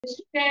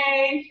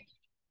Today,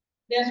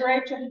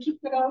 Desiray to the two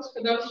kiddos.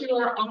 For those who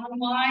are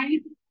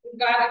online, we've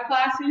got a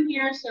class in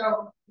here,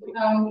 so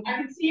I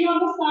can see you on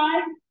the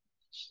side.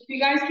 If you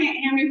guys can't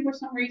hear me for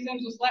some reason,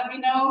 just let me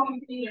know. You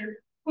can either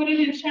put it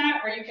in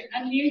chat or you can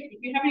unmute.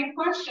 If you have any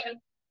questions,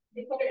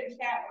 you put it in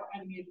chat or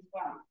unmute as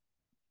well.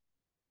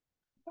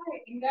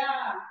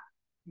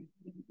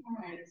 All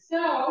right,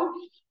 so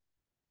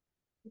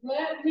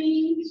let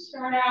me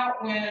start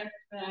out with,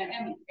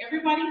 and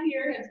everybody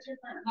here has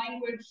different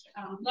language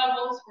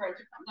levels. We're at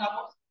different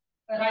levels,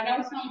 but I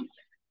know some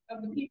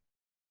of the people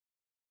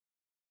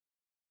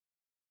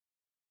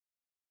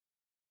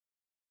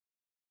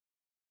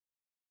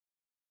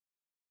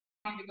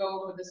to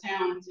go over the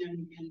sounds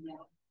and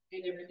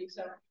everything.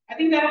 So I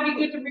think that'll be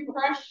good to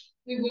refresh.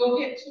 We will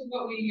get to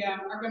what we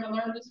are going to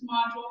learn this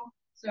module.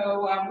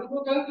 So we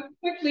will go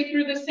quickly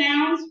through the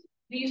sounds.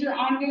 These are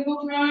on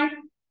Google Drive.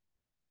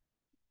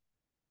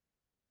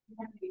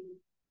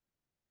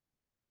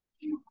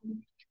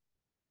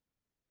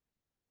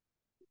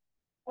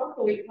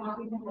 Hopefully,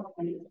 copy the whole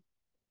thing.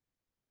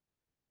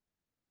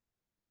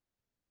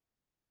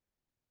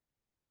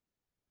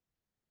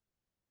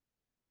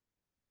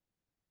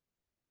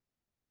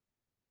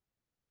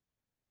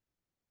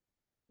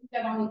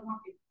 That only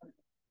copy.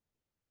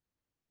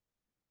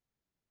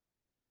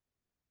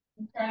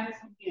 Let's try this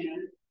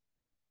again.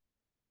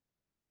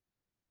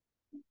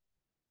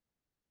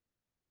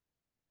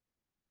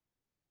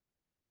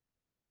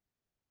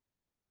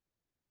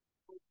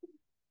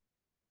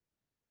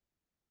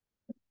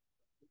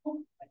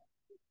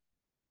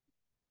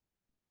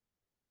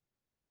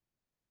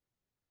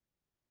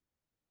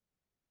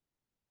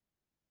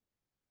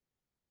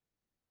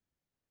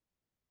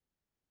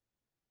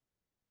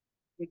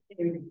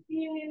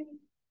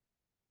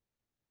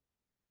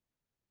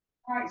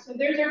 All right, so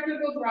there's our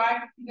Google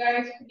Drive.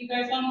 You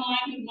guys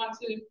online who want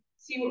to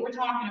see what we're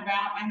talking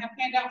about, I have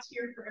handouts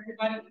here for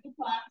everybody in the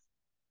class.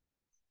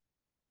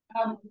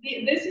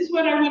 This is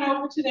what I went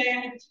over today. I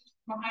had to teach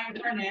Mvhayv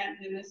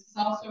and this is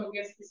also, I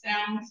guess, the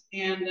sounds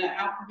and the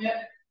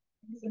alphabet.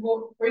 So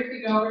we'll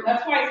briefly go over.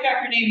 That's why it's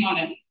got her name on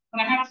it.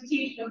 When I have to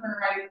teach to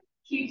her, I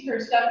keep her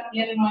stuff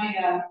in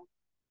my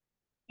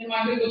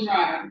Google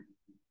Drive.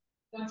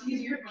 So it's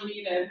easier for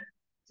me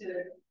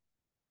to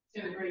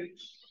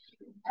reach.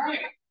 All right.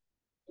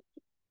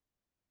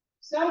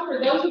 So for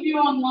those of you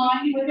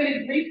online, we're going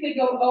to briefly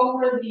go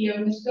over the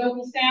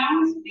Mvskoke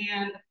sounds.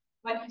 And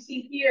like you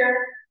see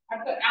here, I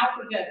put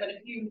alphabet, but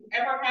if you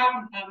ever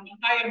have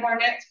Mvhayv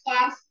Barnett's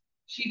class,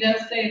 she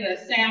does say the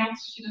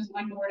sounds. She doesn't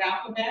like the word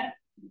alphabet.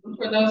 And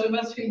for those of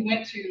us who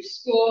went to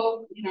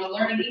school,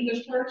 learning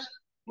English first,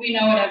 we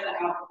know it as the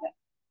alphabet.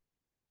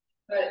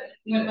 But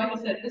like I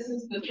said, this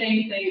is the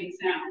same thing,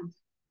 sounds.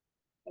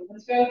 So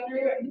let's go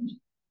through it.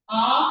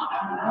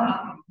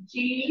 A, G,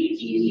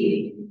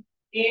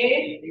 E, E, P,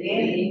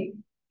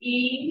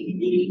 E,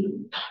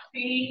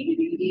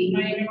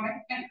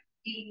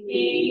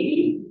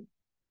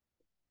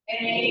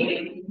 A,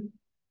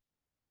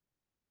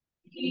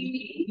 E,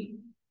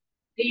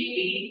 D,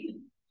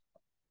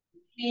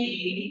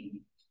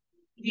 E,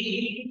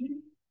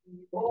 D,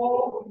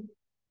 O,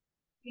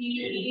 P,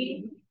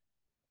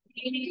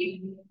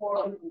 E,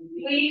 or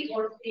please,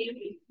 or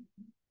C,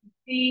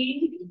 C,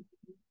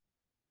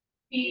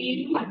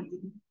 P,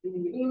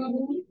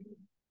 U,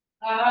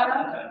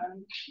 R,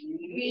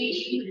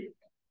 V,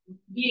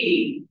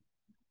 E.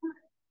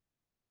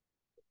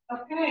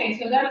 Okay,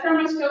 so that's our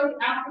Mvskoke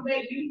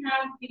alphabet. You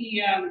have the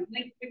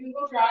link to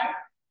Google Drive.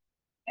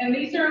 And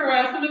these are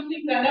some of the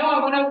things I know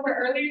I went over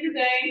earlier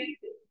today.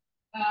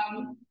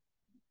 I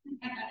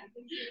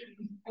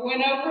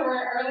went over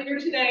earlier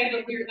today, but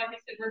like I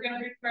said, we're going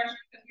to refresh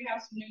because we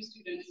have some new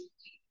students.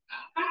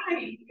 Hi,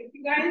 if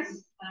you guys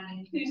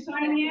to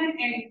sign in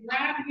and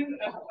grab you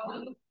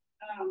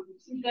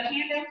some of the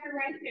handouts are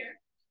right there.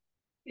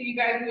 So you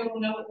guys will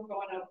know what we're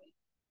going over.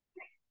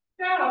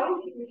 So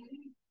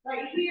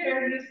right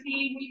here, you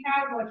see we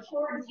have a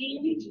short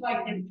G,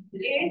 like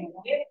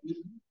it.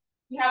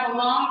 We have a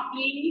long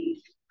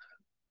E,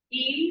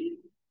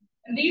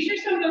 and these are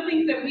some of the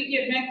things that we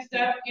get mixed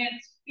up in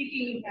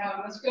speaking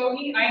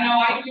Mvskoke. I know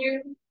I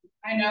do.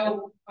 I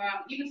know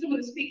even some of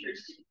the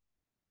speakers.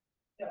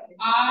 The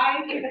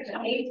I is the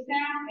A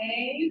sound,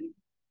 A.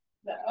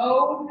 The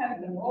O has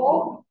the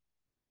O.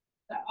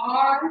 The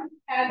R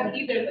has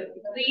either the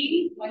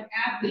Z, like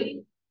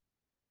athlete,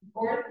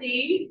 or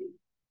C.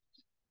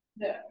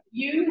 The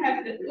U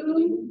has the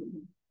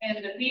U, and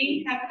the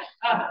V has the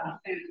sound.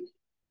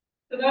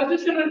 So those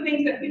are some of the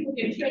things that people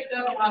get tripped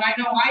up on. I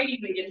know I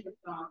even get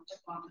tripped on.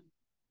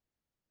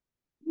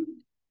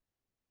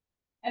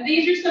 And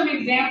these are some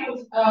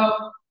examples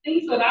of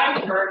things that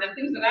I've heard and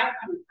things that I've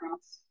come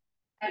across.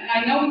 And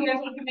I know you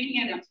guys want to give me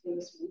handouts for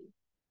this one.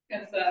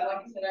 Because, like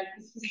I said,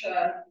 this is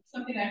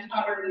something I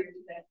taught earlier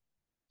today.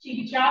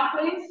 Cheeky chop,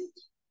 please.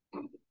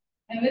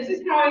 And this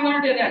is how I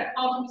learned it at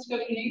College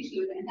Mvskoke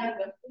Nation. It has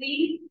the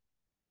flea,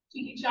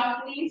 cheeky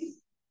chop,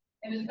 please.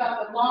 And it's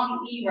got the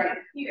long E right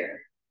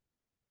here.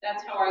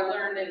 That's how I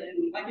learned it.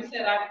 And like I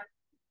said,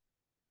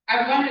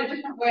 I've learned it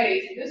different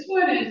ways. This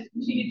one is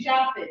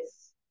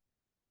chiquichates.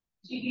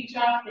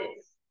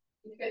 Chiquichates.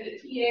 Because the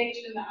TH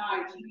and the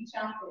I,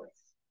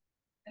 chiquichates.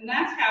 And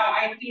that's how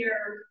I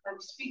hear from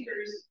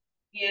speakers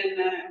in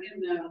the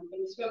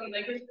Mvskoke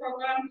language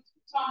program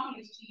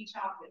talking is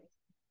chiquichates.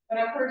 But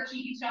I've heard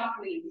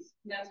chiquichates,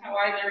 and that's how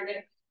I learned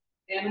it.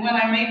 And when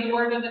I made the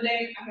word of the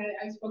day,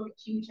 I spoke of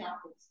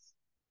chiquichates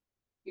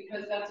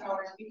because that's how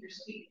our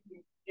speakers speak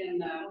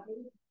in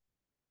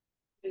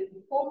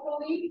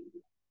hopefully.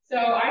 So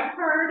I've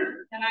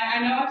heard, and I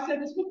know I've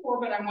said this before,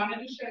 but I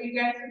wanted to show you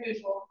guys a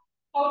visual.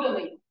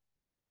 Totally.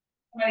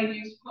 Somebody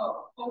used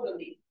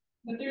totally.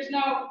 But there's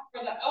no,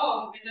 for the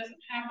O, it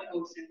doesn't have the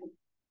O sound.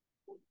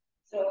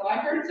 So I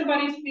heard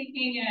somebody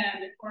speaking,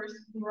 and of course,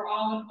 we were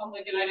all in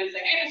public, and I didn't say,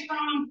 hey, it's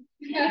wrong.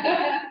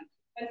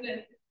 I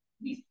said,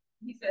 he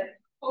said,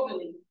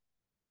 totally.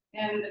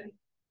 And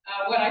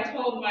what I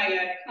told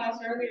my class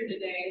earlier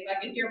today is I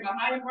could hear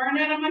Mvhayv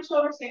on my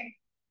shoulder saying,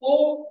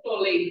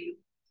 totally,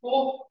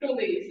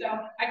 totally. So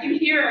I can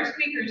hear our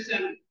speakers,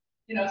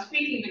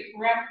 speaking the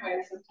correct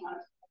way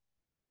sometimes.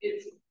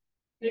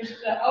 There's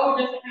the O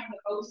doesn't have the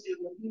O sound.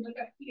 If you look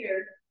up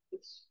here,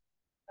 it's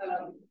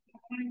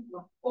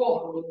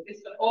O.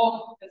 It's the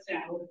O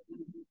sound.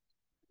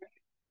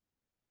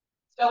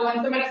 So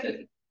when somebody says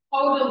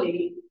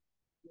totally,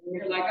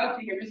 you're like,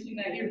 okay, you're missing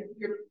that.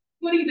 You're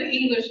putting the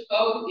English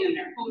O in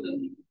there,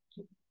 totally.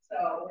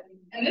 So,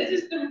 and this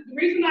is the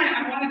reason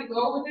I wanted to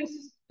go over this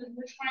is because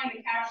we're trying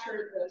to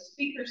capture the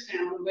speaker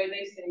sound the way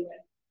they say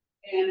it.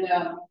 And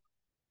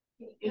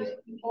it's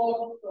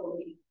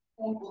totally,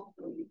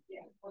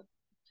 yeah.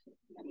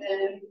 And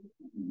then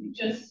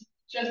just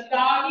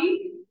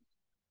doggy,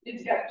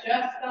 it's got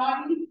just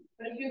doggy.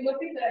 But if you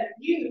look at that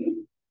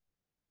U,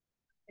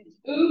 it's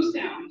oo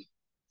sound.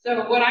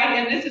 So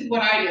and this is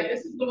what I did.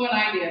 This is the one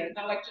I did.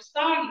 I'm like, just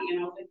doggy,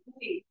 and I was like,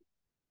 please.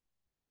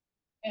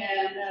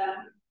 And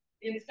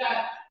it's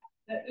got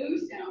the oo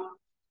sound,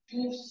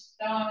 just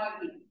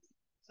doggy.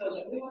 So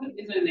the oo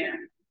is in there.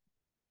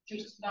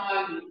 Just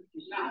doggy.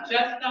 Not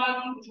just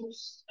doggy,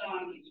 just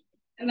doggy.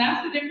 And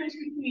that's the difference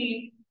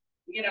between,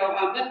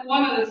 that's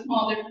one of the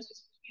small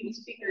differences between the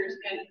speakers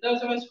and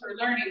those of us who are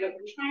learning, but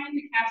we're trying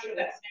to capture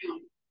that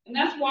sound. And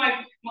that's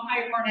why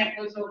Mvhayv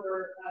goes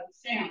over the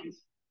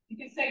sounds. You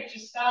can say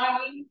just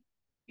doggy,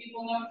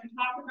 people know what you're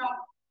talking about,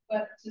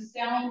 but to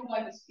sound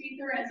like a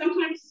speaker, and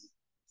sometimes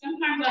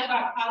I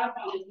got caught up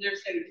on it, they're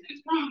saying,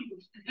 it's wrong.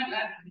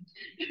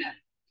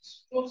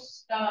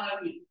 Just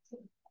doggy.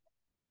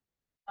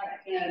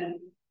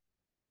 And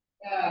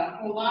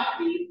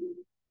holaki.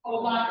 I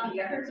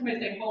heard somebody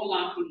say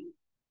holaki.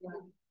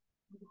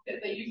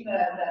 That they use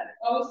the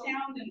O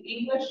sound in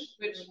English,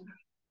 which we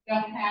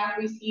don't have.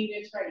 We see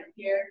this right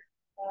here.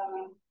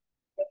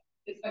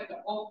 It's like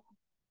the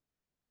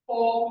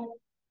holaki.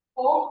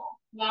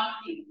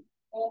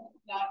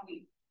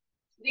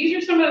 These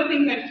are some of the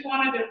things I just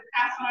wanted to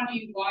pass on to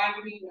you why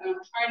we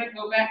try to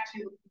go back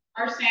to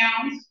our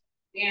sounds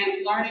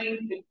and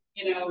learning the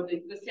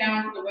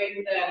sounds the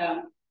way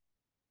that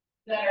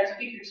our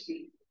speakers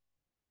speak.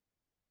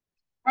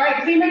 All right,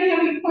 does anybody have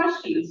any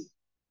questions?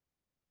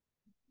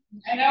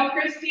 I know,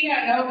 Christy,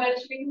 I know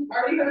that you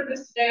already heard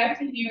this today. I've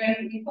seen you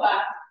in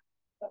class.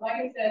 But like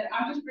I said,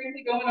 I'm just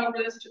briefly going over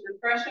this to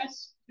refresh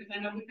us because I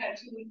know we've had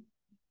 2 weeks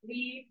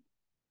leave.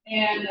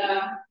 And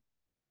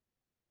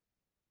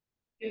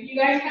if you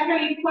guys have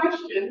any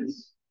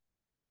questions,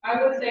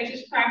 I would say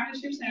just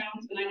practice your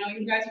sounds. And I know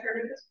you guys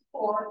heard of this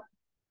before.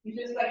 You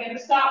just like at a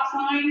stop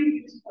sign,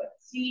 you just put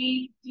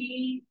C,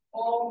 D,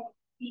 O,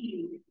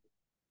 E.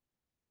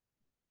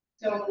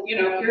 So, if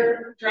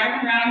you're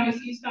driving around, you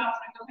see a stop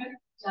sign, okay?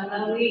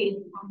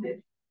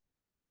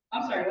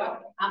 I'm sorry,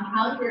 what? I'm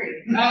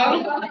hungry.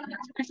 Oh.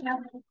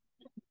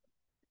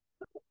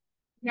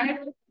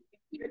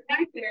 You're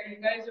back there. You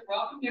guys are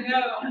welcome to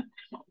go.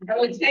 I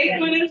would take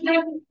one of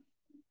them.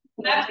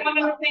 That's one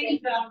of the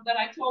things that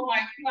I told my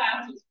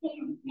class is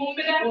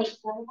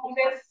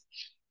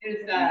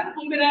I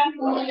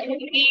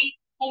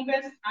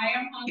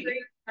am hungry,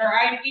 or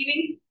I'm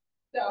eating.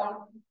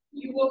 So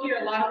you will hear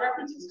a lot of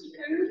references to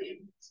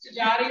food.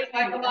 Stajati is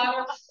like a lot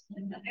of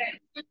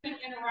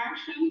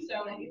interaction,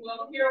 so you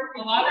will hear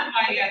a lot of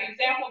my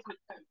examples with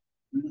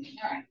food.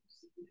 All right.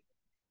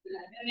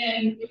 And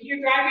then if you're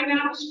driving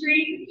down the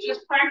street,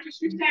 just practice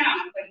your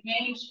sound, like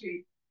Main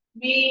Street.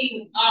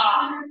 Me,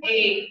 a,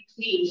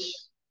 me.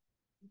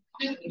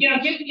 Just,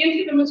 get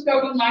into the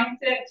Mvskoke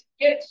mindset,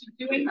 get to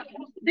doing,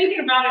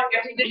 thinking about it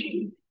every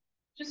day.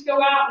 Just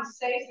go out and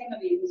say some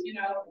of these,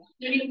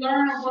 when you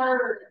learn a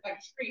word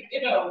like street,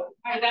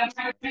 that's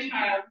how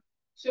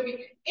she'll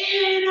be,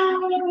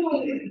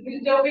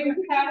 they'll be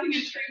passing a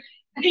street,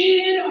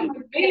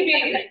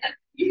 baby,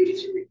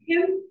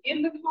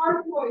 in the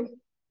car voice,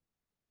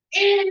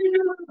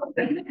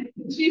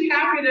 she's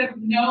happy to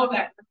know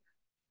that.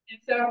 And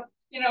so,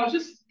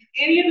 just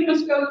any of the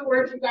Mvskoke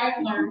words you guys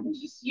learn,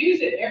 just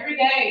use it every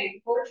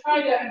day, or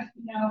try to,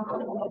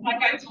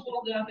 like I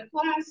told the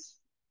class,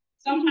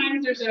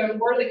 sometimes there's a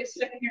word that gets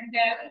stuck in your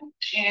head,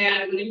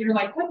 and you're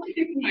like, what the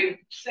heck am I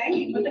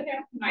saying? What the heck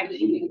am I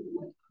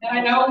thinking? And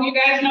I know you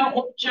guys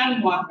know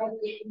Chunwa.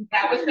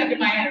 That was stuck in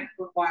my head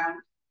for a while,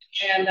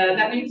 and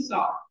that means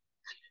salt.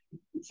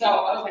 So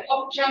I was like,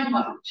 oh,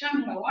 Chunwa,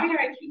 why do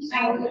I keep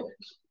saying it?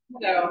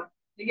 So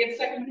it gets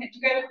stuck in my head.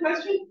 You got a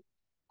question?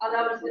 Oh,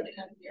 that was sitting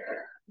up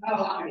here.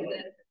 Oh,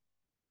 okay.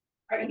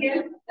 Right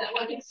here? That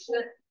one is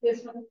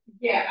this one?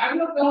 Yeah, I'm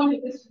going to go into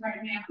this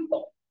right now.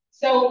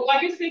 So,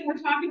 like I said, we're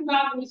talking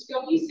about the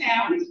Mvskoke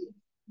sounds.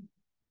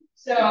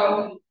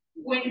 So,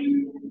 if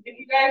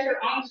you guys are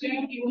on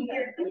Zoom, you will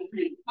hear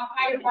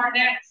Mvhayv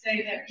Barnett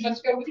say that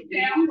Mvskoke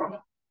sound.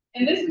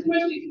 And this is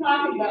what she's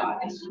talking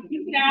about. It's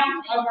the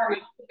sound of our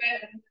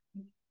alphabet.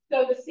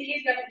 So, the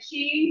C's got the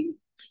chi,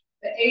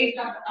 the A's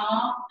got the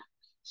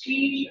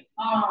chi,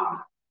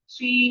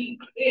 chi,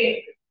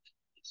 I,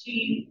 chi,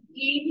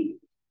 E,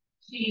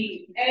 chi,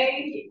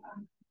 A,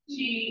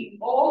 chi,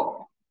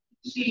 O,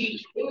 chi,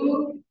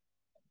 U,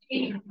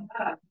 E.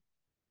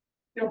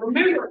 So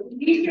remember,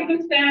 these are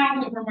the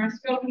sounds of our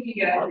Mvskoke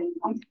together.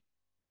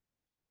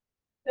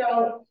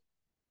 So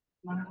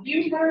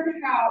you've heard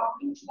how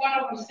each one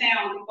of them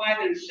sounds by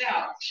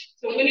themselves.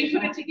 So when you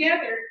put it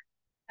together,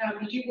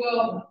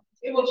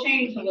 it will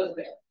change a little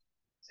bit.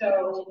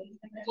 So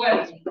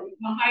what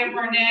Mvhayv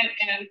Barnett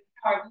and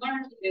how I've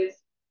learned is,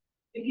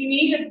 if you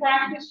need to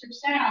practice your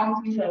sounds,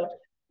 you go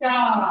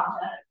da,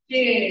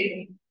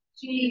 dig,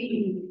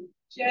 G,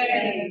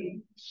 J,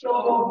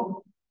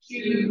 show,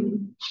 chu,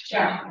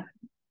 cha.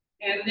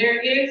 And there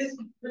is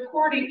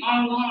recording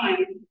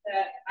online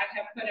that I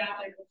have put out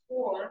there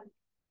before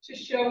to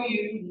show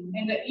you,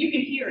 and that you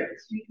can hear it.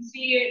 So you can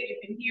see it, you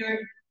can hear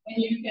it, and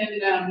you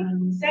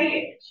can say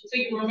it, so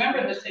you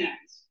remember the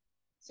sounds.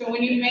 So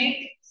when you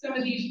make some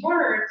of these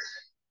words,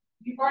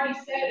 you've already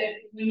said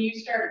it when you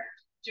start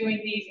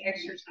doing these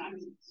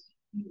exercises.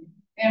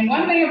 And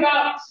one thing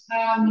about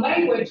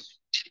language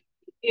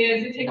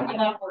is it takes a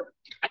lot of work.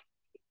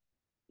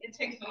 It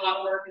takes a lot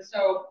of work. And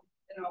so,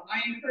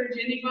 I encourage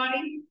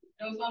anybody,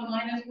 those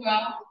online as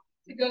well,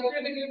 to go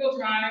through the Google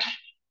Drive,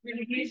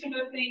 review some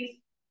of the things,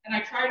 and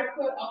I try to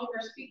put all of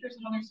our speakers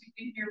on there so you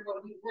can hear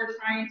what we're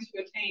trying to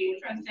attain. We're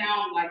trying to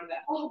sound like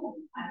that. Oh,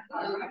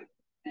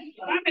 if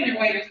I'm in your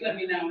way, just let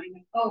me know.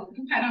 Oh,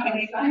 I don't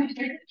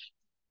know.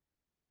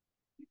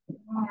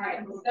 All right,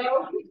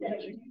 so,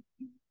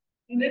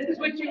 and this is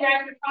what you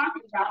guys are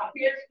talking about.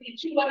 Here's the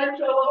two-letter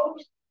solo.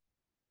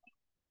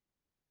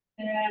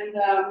 And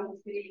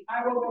let's see,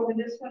 I will go with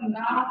this one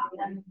now.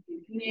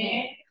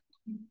 Ne,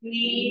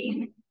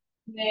 ni,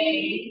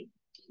 ne,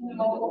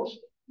 no,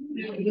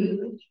 no.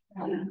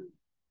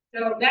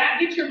 So that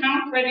gets your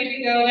mouth ready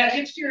to go. That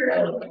gets your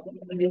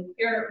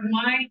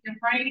mind, your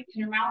brain, and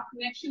your mouth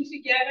connection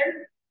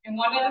together. And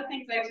one of the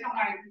things I tell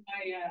my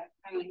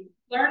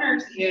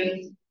learners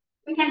is,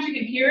 sometimes you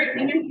can hear it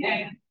in your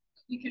head,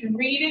 you can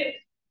read it,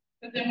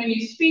 but then when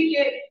you speak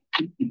it,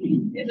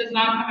 it does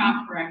not come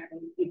out correctly.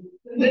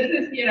 So this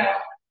is,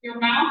 your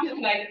mouth is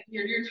like,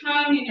 your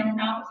tongue and your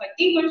mouth is like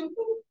English.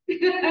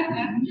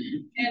 And,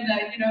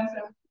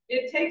 so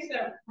it takes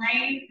a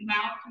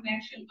brain-mouth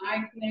connection,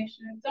 eye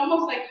connection. It's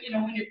almost like,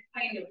 when you're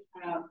playing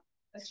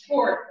a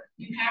sport,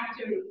 you have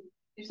to,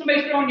 if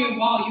somebody's throwing you a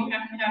ball, you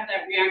have to have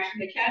that reaction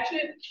to catch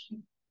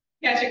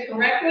it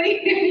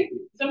correctly.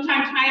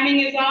 Sometimes timing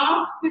is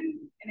off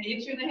and it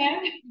hits you in the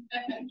head.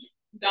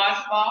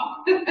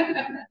 Dodgeball.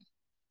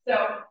 So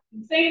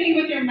same thing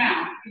with your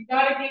mouth. You've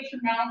got to get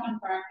your mouth in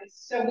practice.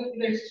 So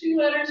there's 2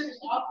 letters. There's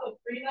also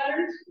 3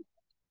 letters.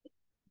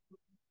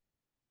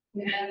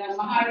 And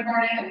Mvhayv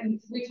Barnett,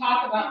 we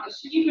talk about this.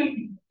 She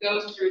even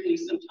goes through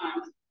these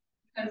sometimes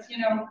because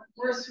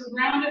we're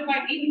surrounded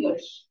by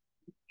English,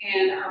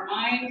 and our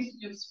mind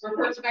just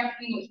reverts back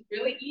to English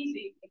really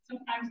easy. But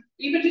sometimes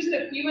even just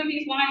a few of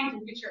these lines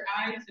will get your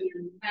eyes and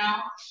your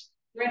mouth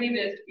ready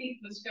to speak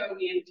Mvskoke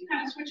and to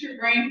kind of switch your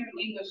brain from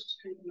English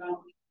to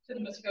the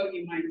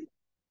Mvskoke mindset.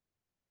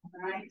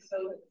 All right, so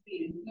let's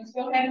see. Let's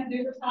go ahead and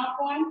do the top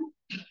one.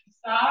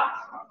 Stop.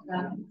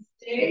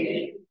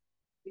 Dig.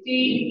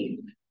 D.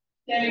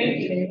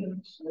 Stay.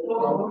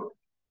 Go.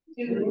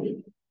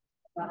 2.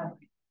 5.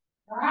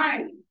 All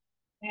right.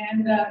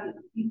 And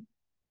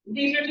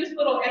these are just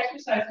little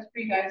exercises for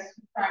you guys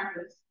to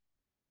practice.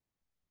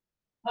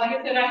 Like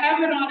I said, I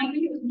have it on, I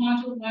think it was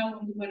module 1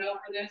 when we went over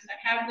this. I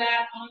have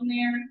that on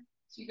there.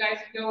 So you guys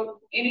can go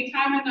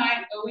anytime at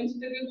night, go into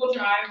the Google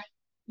Drive.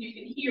 You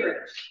can hear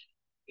it.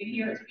 You can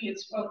hear it being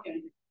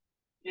spoken.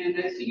 And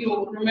so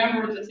you'll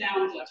remember the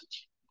sounds of it.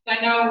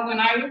 I know when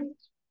I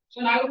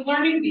was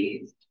learning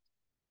these,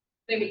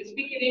 they would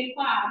speak it in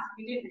class.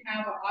 We didn't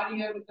have an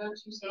audio to go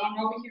to, so I'm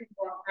over here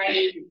for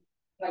writing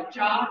like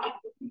jaw.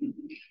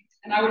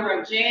 And I would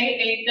write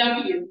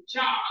J-A-W,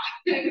 jaw.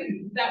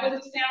 That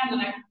was the sound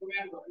that I could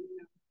remember.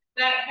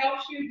 That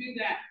helps you do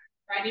that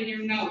right in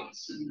your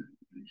notes.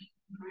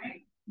 All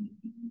right.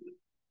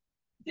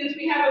 Since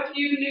we have a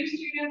few new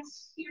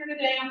students here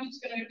today, I'm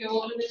just going to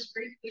go over this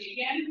briefly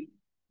again.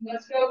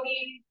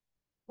 Mvskoke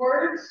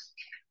words.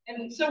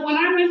 And so when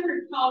I went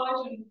through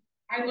college and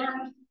I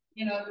learned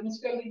you know, the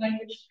Mvskoke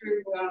language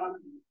through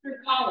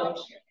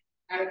college.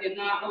 I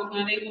was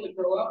not able to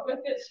grow up with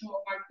it,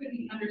 so I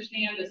couldn't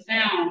understand the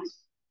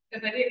sounds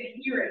because I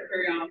didn't hear it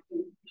very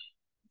often.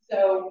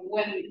 So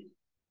when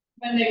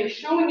they were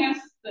showing us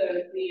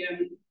the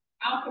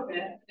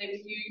alphabet, they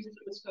would use the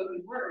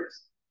Mvskoke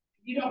words.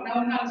 If you don't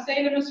know how to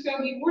say the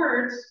Mvskoke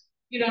words,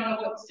 you don't know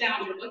what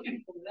sound you're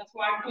looking for. That's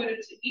why I put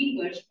it to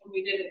English when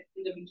we did it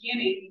in the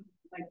beginning,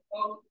 like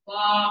oh,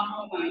 blah,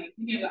 oh my,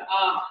 you hear the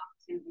ah.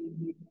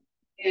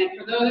 And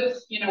for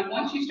those, you know,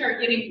 once you start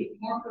getting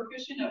more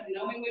proficient of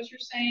knowing what you're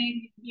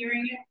saying,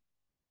 hearing it,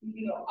 you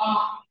can go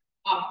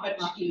but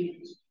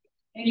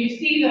and you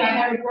see that I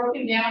have it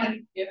broken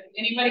down. If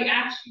anybody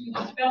asks you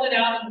to spell it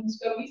out in the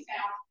Mvskoke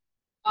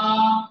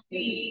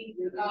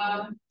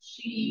sound,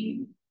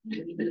 she,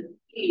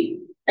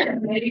 he.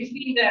 And you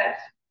see that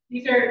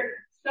these are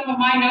some of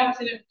my notes,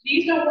 and if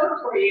these don't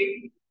work for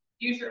you,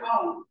 use your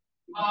own.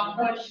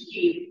 But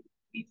she,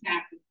 he's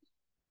happy.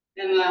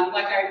 And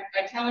like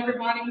I tell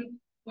everybody,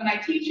 when I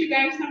teach you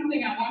guys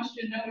something, I want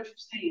you to know what you're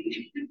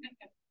saying.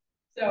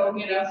 So,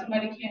 you know,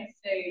 somebody can't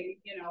say,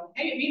 you know,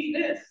 hey, it means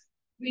this,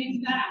 it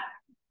means that.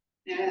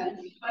 And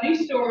funny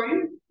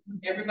story,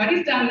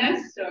 everybody's done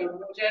this, so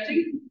no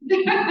judging.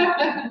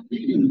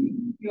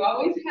 You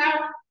always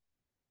have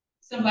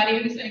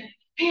somebody who's saying,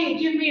 hey,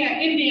 give me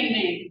an Indian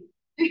name.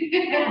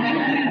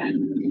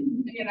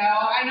 You know,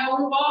 I know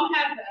we've all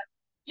had that.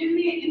 Give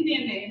me an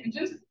Indian name. And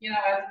just, you know,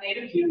 as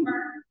native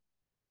humor,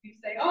 you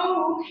say,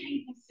 oh,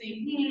 okay, let's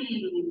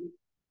see.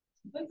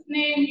 Let's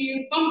name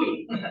you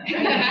Bumby,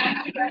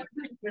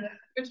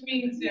 which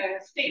means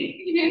state.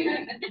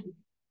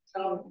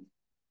 So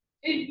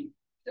it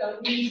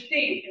means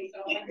state. And so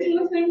like, hey,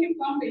 let's name you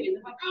Bumby. And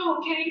they're like, oh,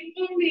 okay,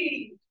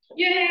 Bumby.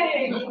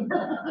 Yay!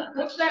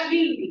 What's that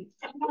mean?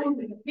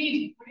 It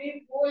means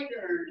brave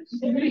warriors.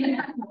 So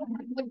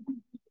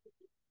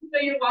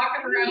you're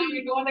walking around,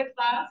 you're going to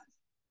class.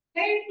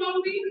 Hey,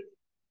 Bumby.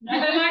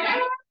 And they're like,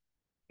 oh.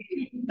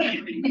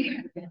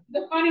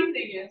 The funny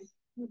thing is,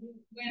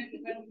 when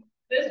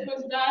this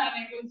was done,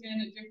 it was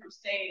in a different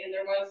state, and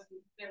there weren't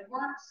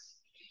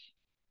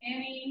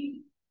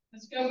any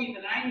Mvskoke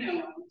that I know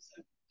of.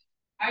 So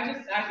I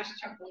just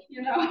chuckled,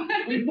 you know.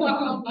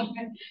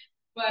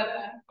 But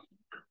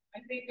I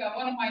think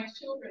one of my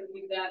children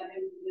did that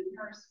in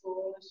her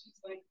school, and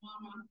she's like,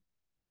 Mama,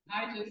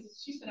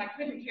 she said I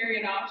couldn't carry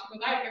it off. She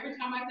goes, every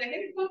time I say,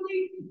 hey, Bumby,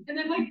 and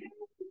then like,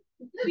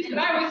 she said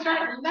I always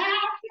start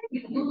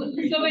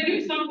laughing, so they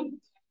do something.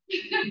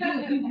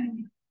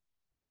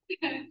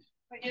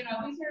 But you know,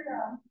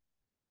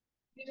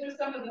 these are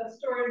some of the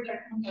stories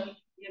that come with,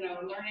 you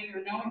know, learning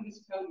or knowing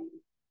Mvskoke.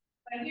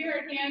 But here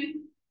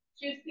again,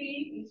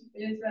 Jissy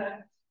is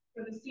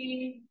for the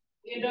C,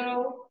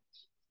 Ido,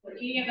 for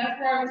E, and that's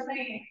where I was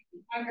saying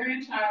my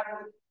grandchild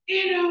was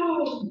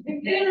Ido,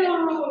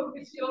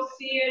 because you'll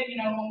see it, you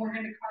know, when we're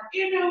in the car,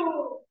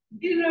 Ido.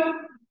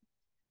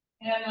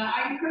 And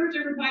I encourage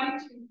everybody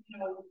to, you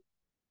know,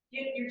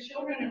 get your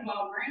children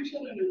involved,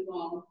 grandchildren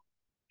involved,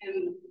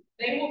 and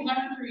they will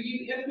learn through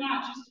you, if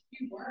not just a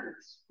few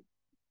words.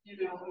 You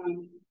know,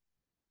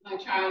 my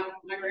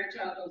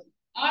grandchild goes,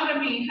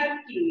 Autumny,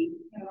 Husky,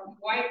 you know,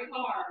 white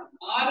car,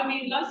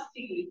 Autumny,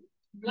 Lusty,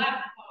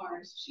 black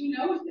cars. She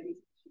knows things.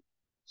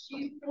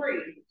 She's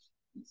 3.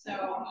 So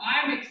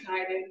I'm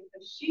excited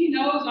because she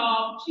knows a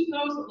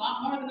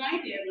lot more than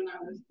I did when I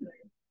was 3.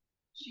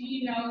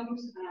 She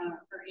knows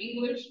her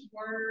English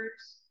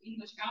words,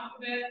 English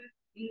alphabet,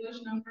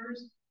 English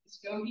numbers,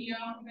 Mvskoke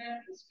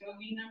alphabet,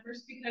 Mvskoke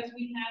numbers, because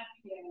we had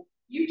the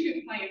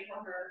YouTube playing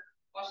for her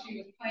while she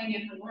was playing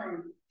in her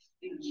room.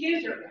 And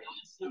kids are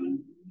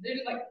awesome. They're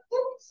just like,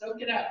 whoop,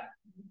 soak it up.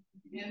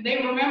 And they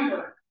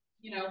remember,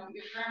 you know,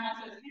 if grandma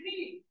says,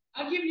 hey,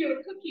 I'll give you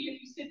a cookie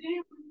if you sit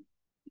down.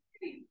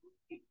 Hey,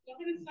 go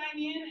ahead and sign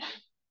in and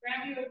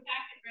grab you a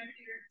packet right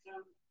here.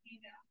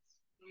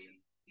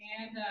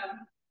 And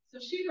so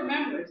she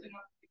remembers, you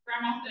know, if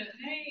grandma says,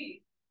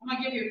 hey, I'm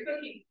gonna give you a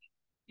cookie.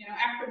 You know,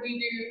 after we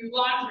do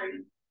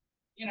laundry,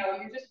 you know,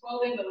 you're just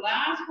folding the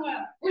last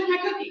one. Where's my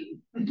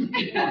cookie?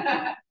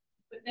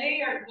 But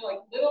they are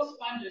like little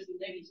sponges and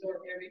they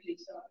absorb everything.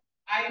 So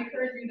I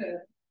encourage you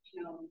to,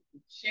 you know,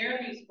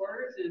 share these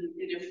words and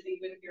everything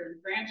with your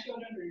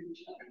grandchildren or your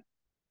children.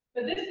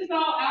 But this is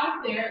all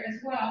out there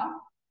as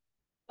well.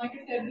 Like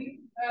I said,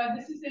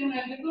 this is in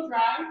a Google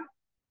Drive.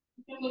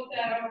 You can look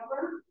that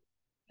over.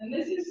 And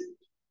this is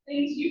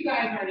things you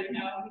guys already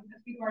know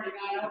because we've already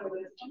gone over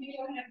this. Let me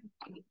go ahead.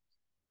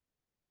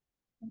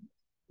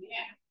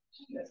 Yeah.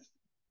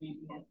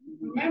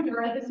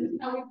 Remember, this is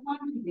how we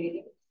conjugate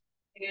it.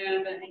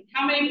 And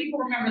how many people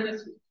remember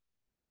this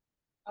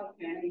one?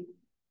 Okay.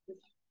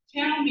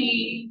 Tell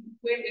me,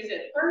 is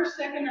it first,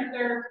 second, or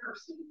third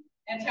person?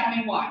 And tell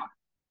me why.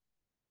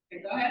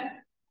 Okay, go ahead.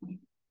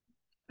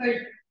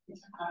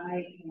 It's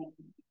I and.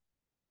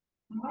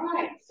 All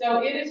right,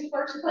 so it is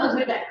first person.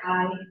 With the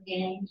I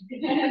and.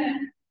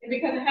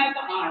 Because it has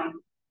the I.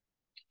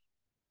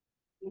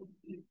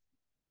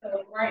 So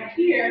right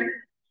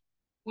here,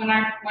 when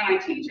I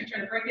teach, I try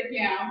to break it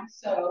down.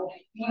 So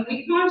when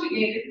we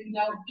conjugate it, we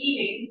know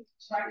eating,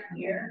 it's right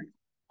here,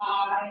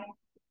 I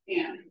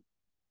am.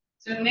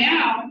 So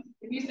now,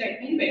 if you say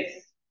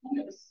Mvhayv,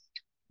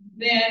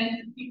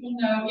 then people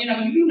know,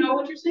 you know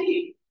what you're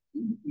saying.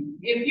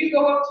 If you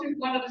go up to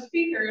one of the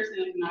speakers,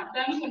 and I've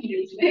done some of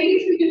these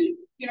things,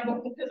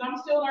 because I'm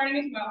still learning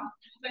as well.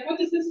 It's like, what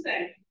does this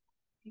say?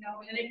 And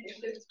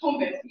if it's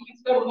Mvhayv, you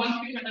just go to one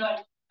speaker and they're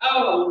like,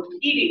 oh,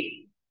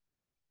 eating.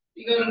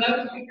 You go to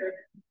another speaker,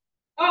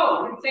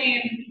 oh, it's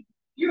saying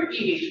you're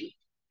eating.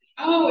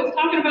 Oh, it's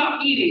talking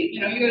about eating.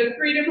 You go to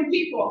 3 different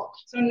people.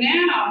 So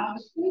now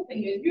the cool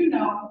thing is,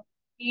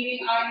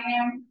 eating, I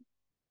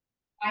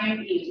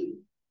am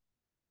eating.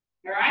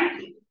 All right?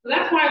 So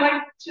that's why I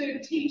like to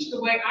teach the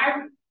way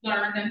I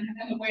learned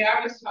and the way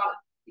I was taught,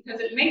 because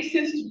it makes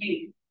sense to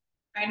me.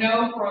 I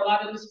know for a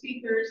lot of the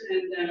speakers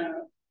and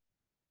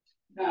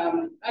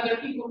other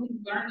people who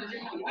learned a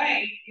different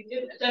way,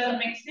 it doesn't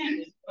make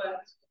sense.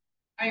 But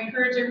I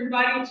encourage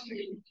everybody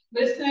to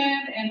listen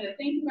and to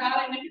think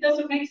about it. And if it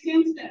doesn't make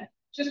sense, then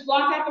just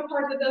block out the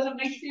part that doesn't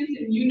make sense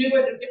and you knew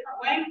it a different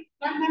way.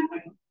 Learn that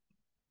way.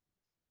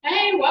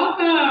 Hey,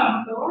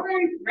 welcome.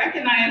 Lori,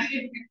 recognize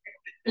you.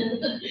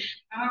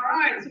 All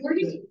right, so we're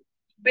just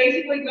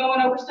basically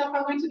going over stuff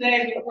I went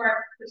today before I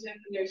present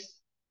the news.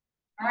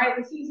 All right,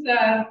 this is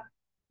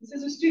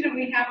a student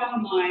we have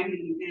online,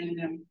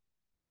 and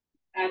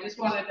I just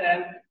wanted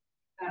to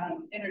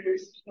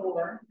introduce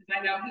Thor, because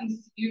I know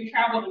you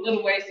traveled a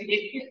little ways to get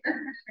here.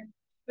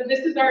 But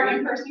this is our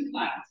in-person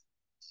class.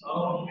 Oh.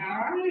 All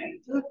right.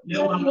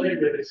 No, I'm ready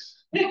for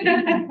this.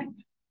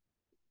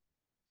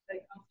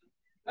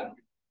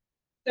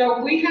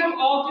 So we have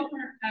all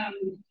different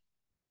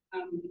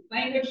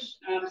language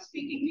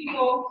speaking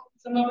people.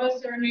 Some of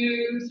us are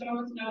new, some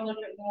of us know a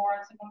little bit more,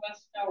 and some of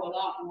us know a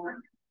lot more.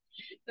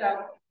 So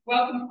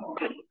welcome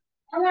forward.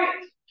 All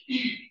right.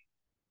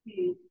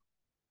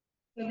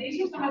 So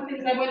these are some of the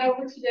things I went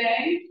over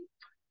today.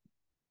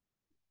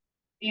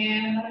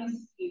 And let me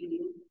see.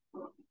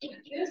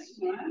 This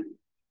one.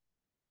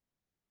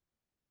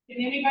 Can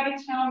anybody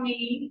tell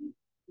me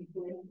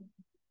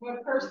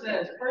what first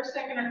says? First,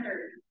 second, or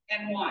third?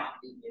 And why?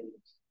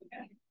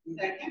 Okay.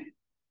 Second.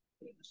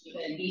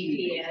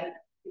 BTS.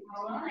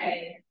 All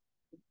right.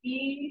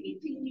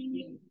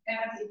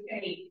 BTS.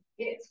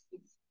 It's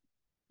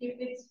here.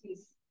 It's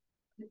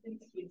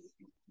Desiray.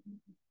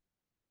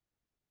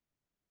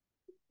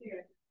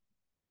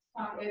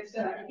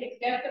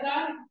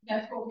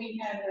 That's what we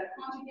had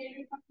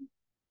conjugated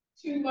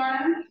to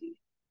learn.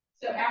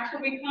 So after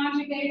we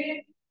conjugate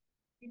it,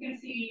 you can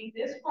see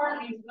this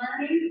part means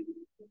learning.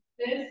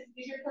 This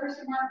is your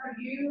person mark for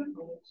you,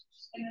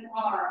 and then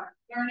R.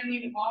 Learning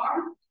you are.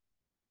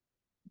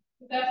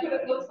 So that's what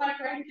it looks like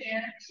right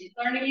there.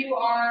 Learning you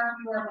are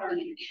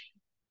learning.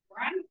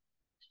 Right?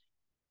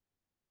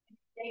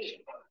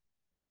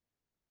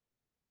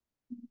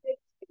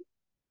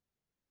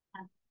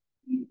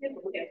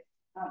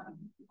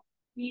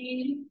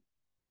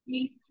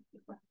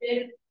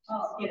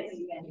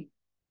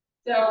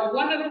 So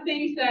one of the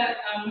things that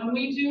when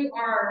we do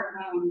our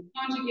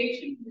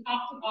conjugation from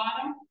top to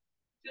bottom,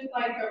 just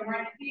like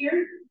right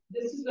here,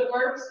 this is the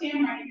verb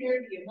stem right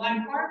here, the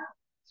black part.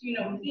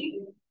 So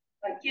keep,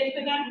 like get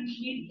to that, and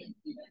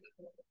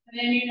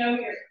then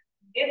your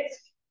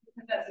it's,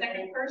 because that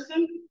second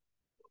person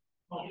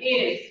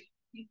is,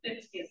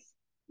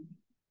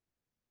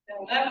 so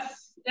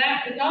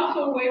that is also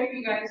a way for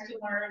you guys to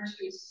learn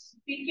to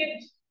speak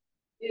it,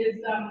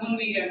 is when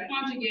we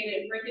conjugate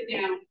it, break it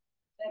down.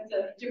 That's a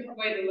different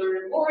way to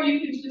learn. Or you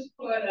can just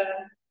put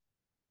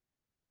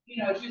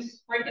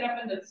just break it up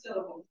into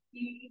syllables.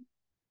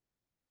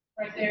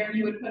 Right there,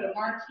 you would put a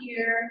mark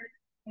here,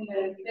 and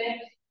then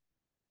fit,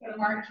 put a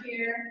mark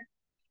here,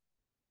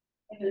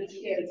 and then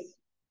kids.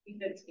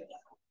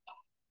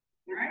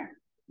 All right.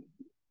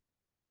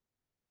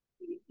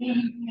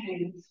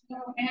 Okay, so,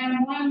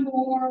 and one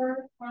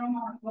more from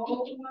our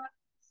gold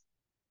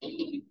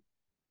ones.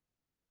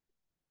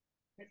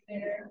 Right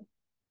there.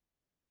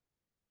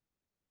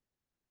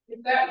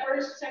 Is that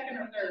first, second,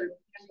 or third?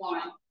 And why?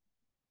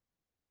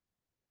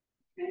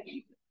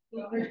 Okay.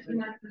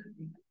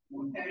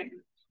 Okay.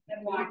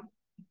 And why?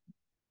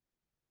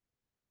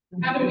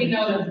 How do we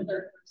know that's the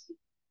third person?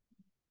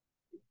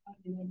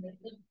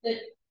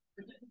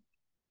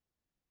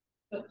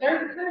 The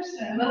third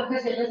person. Well,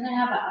 because it doesn't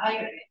have an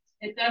I.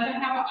 It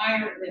doesn't have an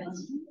I or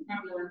it's.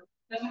 Remember,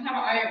 it doesn't have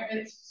an I or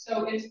it's,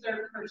 so it's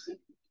third person.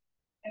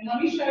 And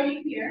let me show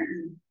you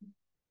here.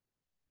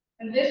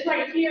 And this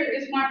right here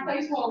is my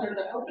placeholder,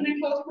 the open and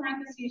close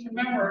parentheses.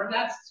 Remember,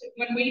 that's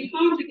when we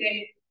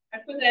conjugate, I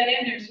put that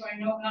in there so I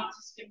know not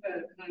to skip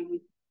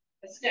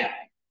a step.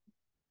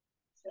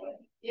 So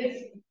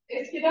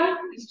it's get up,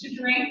 is to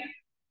drink.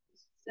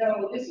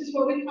 So this is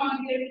what we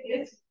conjugated.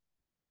 It's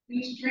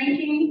he's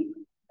drinking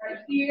right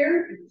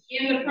here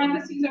in the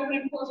parentheses, open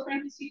and close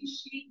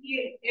parentheses, she,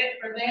 he, it,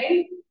 or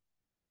they.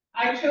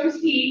 I chose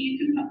he,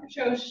 you can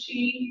chose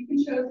she, you can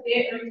chose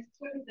it, or you can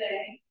choose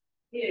they,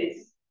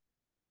 is.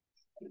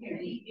 Here,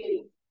 he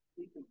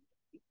is.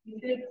 He's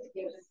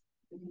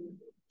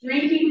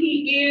Drinking,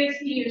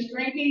 he is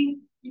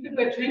drinking. You can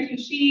put drinking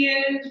she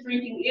is,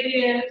 drinking it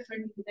is,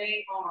 drinking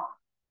they are.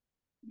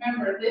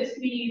 Remember, this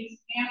means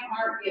am,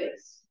 are,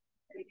 is.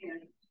 Right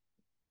here.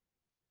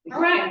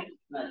 All right.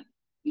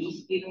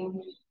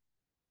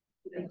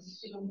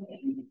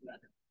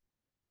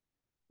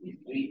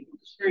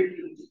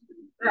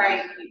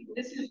 Right.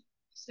 This is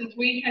since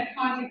we had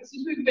conjugate,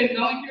 since we've been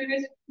going through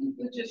this,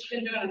 we've just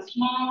been doing a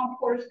small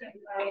portion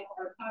of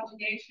our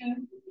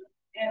conjugation,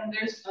 and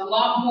there's a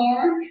lot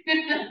more.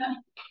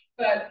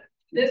 But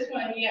this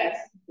one, yes,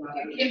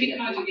 it can be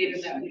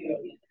conjugated that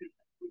way.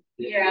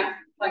 Yeah,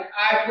 like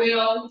I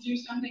will do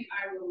something,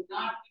 I will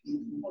not,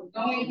 or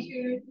going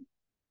to.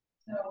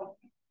 So,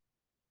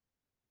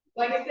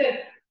 like I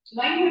said,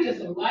 language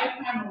is a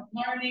lifetime of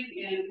learning,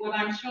 and what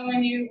I'm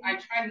showing you, I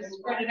try to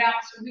spread it out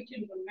so we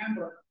can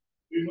remember,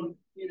 you know,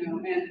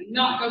 and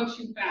not go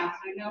too fast.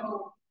 I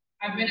know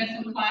I've been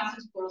in some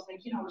classes where I was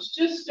like, you know, I was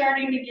just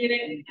starting to get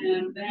it,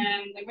 and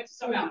then they went to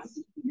something else.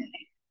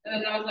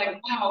 And then I was like,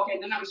 wow, okay,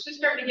 then I was just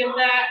starting to get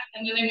that,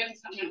 and then they went to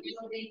something else.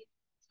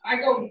 I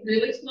go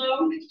really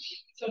slow,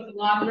 so it's a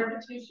lot of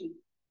repetition.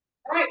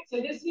 All right, so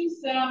this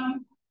is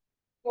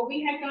what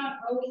we had gone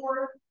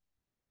over.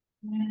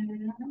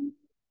 And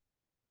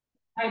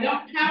I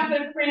don't have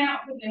the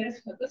printout for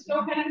this, but let's go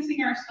ahead and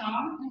sing our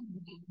song.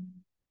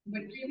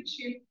 Would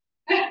you?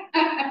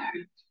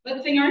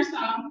 Let's sing our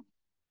song.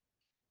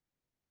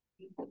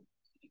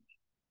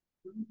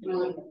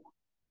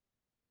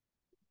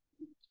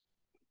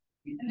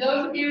 And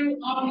those of you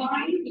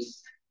online,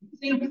 just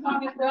sing the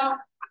song as well.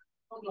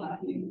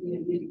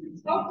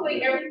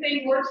 Hopefully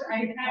everything works.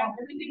 I have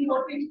everything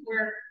working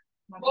where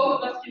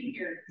both of us can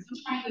hear.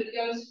 Sometimes it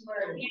goes to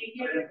where I can't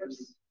hear it.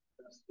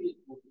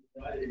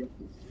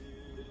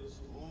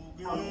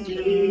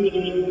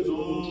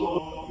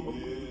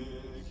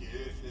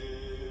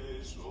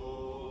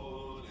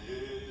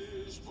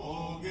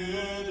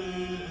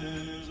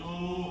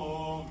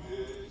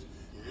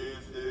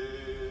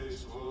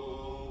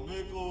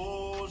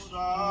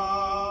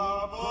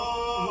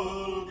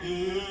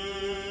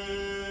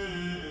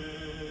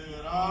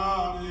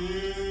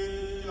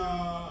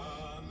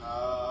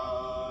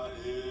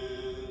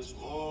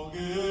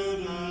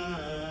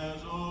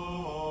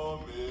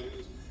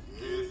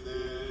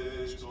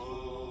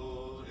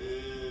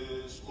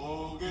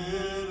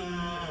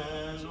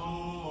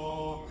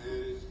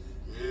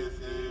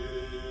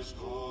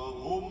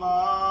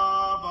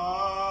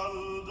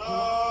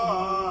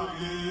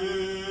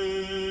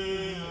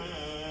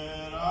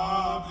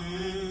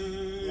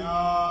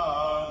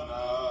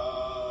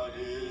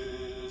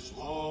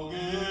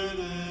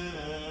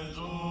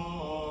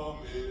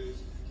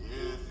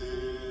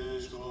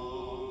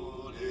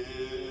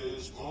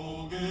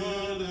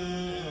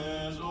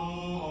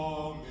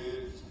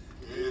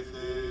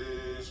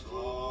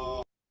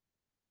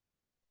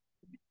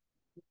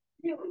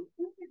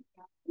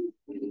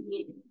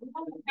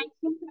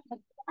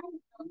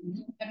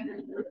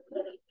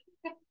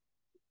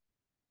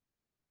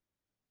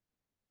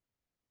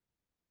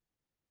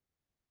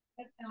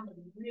 That sounded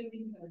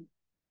really good.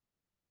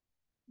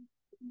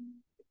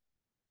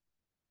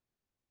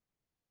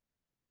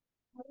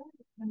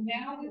 And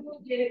now we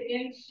will get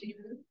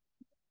into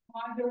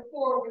module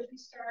 4, which we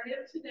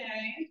started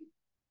today.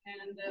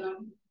 And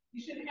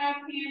you should have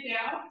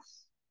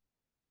handouts.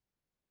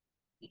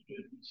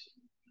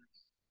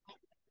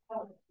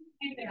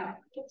 Handout.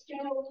 Let's go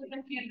over the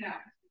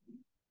handout.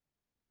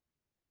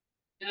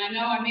 And I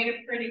know I made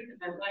it pretty because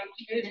I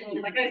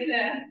like I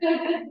said.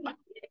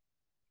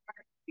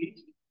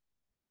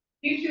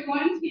 Future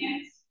one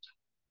tense.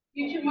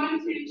 Future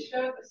one tense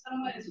shows that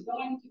someone is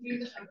going to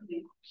do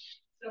something.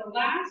 So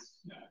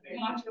last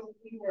module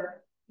we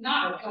were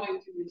not going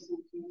to do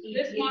something. So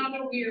this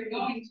module we are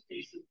going to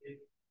do something.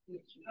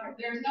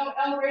 There's no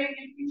L rating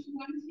in future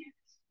one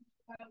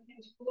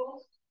tense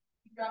rules.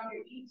 You drop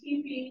your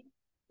ETB.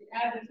 You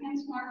add the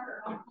tense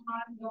marker on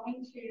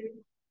going to.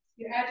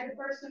 You add your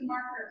person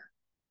marker.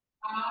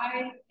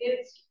 I,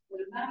 it's, or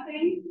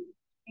nothing.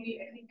 And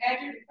you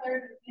add your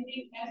declarative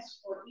ending S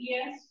or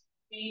ES,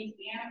 means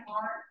am,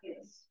 are,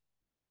 is.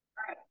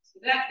 All right, so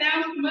that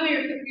sounds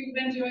familiar because we've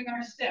been doing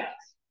our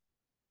steps.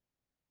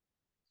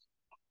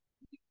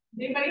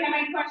 Anybody have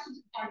any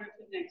questions before I go to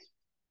the next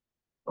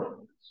one?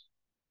 All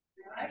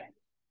right.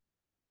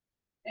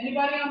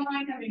 Anybody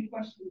online have any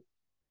questions?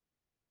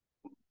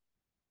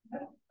 No?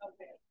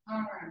 Okay,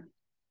 all right.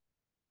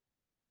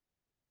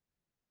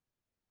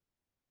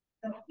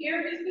 So here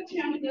is the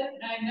template.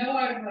 I know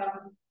I've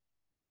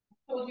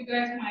told you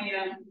guys my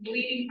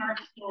bleeding heart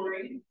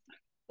story.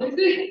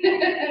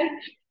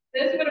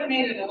 This would have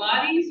made it a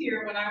lot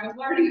easier when I was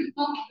learning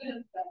all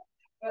this stuff.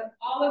 But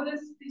all of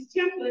these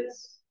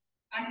templates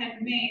I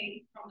had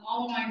made from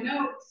all of my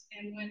notes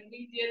and when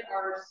we did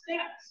our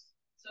steps.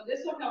 So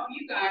this will help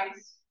you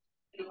guys,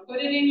 you know,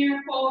 put it in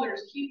your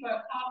folders, keep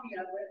a copy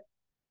of it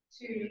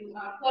to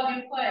plug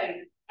and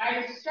play.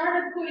 I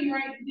started putting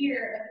right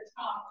here at the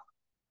top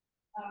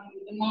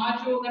the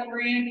module that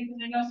we're in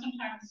because I know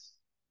sometimes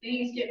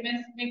things get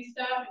mixed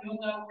up and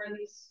you'll know where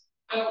these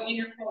go in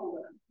your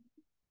folder.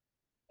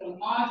 So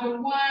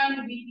module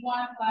 1, week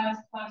 1,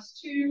 class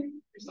 2,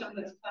 there's some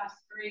that's class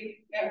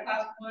 3,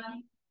 class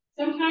 1.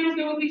 Sometimes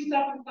there will be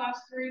stuff in class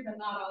 3, but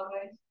not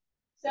always.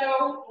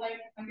 So, like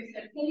I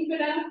said,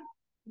 humpida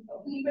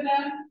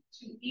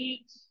to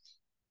eat.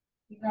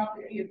 You drop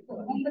you put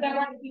humpida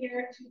right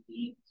here to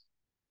eat.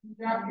 You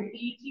drop your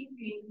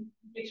ETP,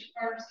 which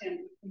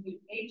person,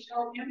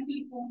 HOM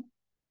people.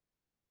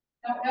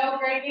 No L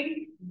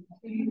grading.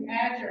 So you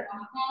add your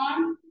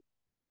ahan,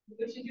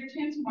 which is your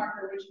tense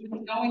marker, which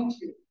means going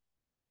to.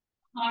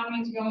 Ahan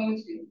means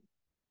going to.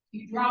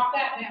 You drop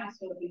that down,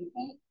 so it'll be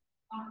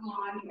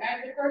ahan. You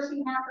add the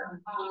person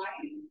marker I.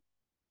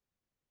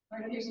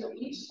 Right here, so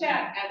each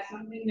step adds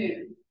something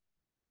new.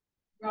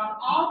 Drop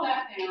all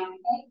that down,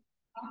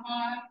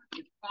 ahan,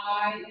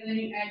 I, and then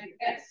you add your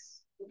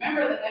S.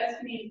 Remember the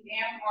S means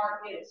am,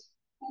 are, is.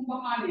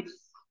 Mvhayv.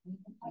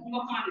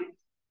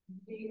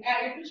 So you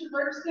add your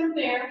verb stem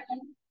there.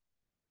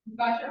 You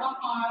got your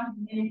ahan,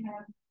 and then you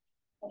have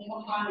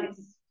Mvhayv.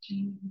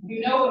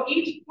 You know what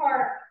each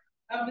part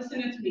of the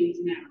sentence means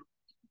now.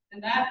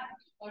 And that,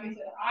 like I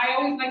said, I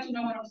always like to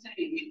know what I'm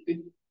saying.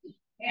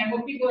 And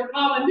what people are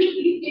calling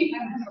me,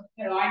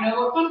 I know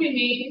what pumpkin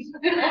means.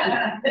 All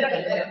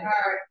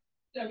right.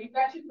 So you've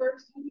got your verb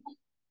stem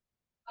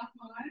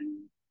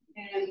ahan.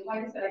 And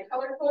like I said, I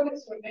color coded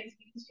so it makes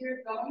it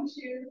easier. Going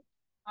to,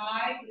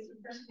 I is the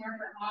person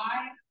marker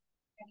I,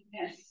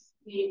 and S,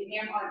 the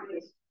am, are,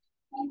 is.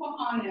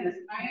 Mvhayv,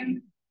 I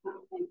am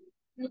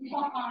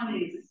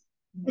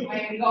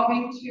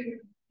going to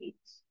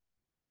eat.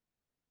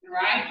 All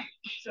right.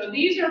 So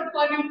these are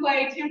plug and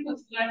play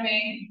templates that I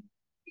made.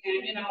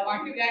 And you know, I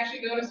could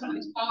actually go to some of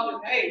these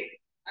colleges. Hey,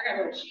 I got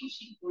a little cheat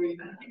sheet for you.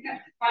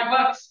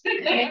 $5.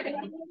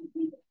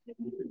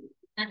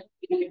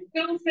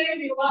 It'll save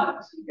you a lot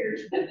of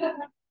stickers.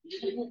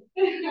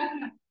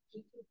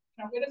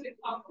 Now, what is it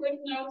called? Clip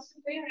notes.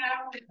 They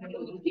have a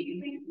little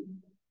peek.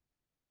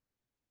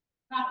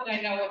 Not that I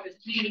know what this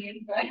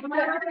means, but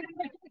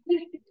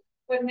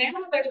but now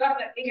they've got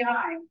the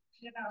AI.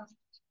 You know,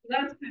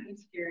 that's kind of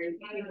scary.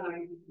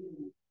 AI.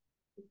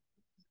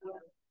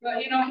 But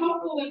you know,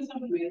 helpful in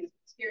some ways,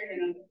 scary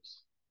in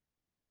others.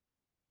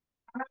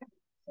 All right.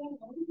 So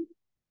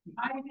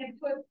I had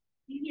put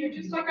here,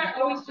 just like I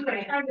always do,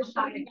 I try to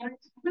show you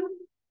guys.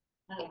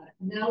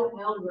 No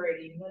L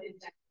grading. What is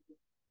that?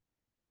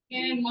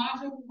 In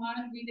module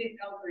 1, we did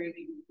L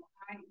grading.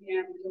 I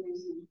am doing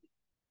some.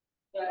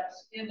 But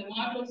in the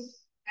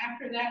modules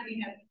after that,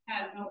 we have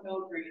had no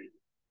L grading.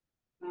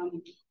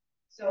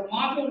 So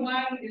module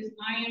 1 is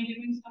I am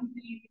doing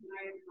something.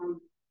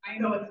 I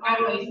know it's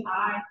always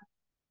I.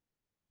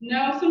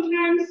 No,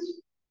 sometimes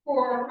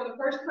for the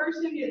first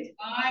person, it's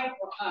I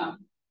or an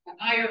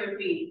I or a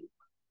B,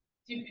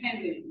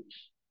 depending.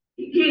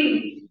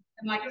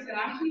 And like I said,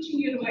 I'm teaching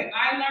you the way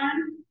I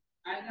learned.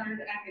 I learned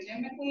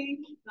academically,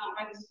 not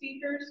by the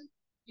speakers.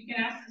 You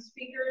can ask the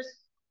speakers.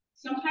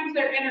 Sometimes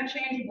they're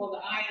interchangeable, the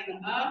I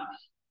and the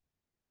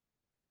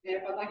Yeah,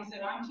 but like I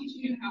said, I'm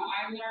teaching you how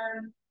I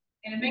learn,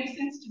 and it makes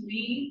sense to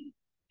me.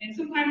 And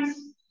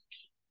sometimes,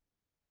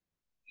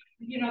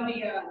 you know,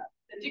 the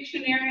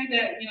dictionary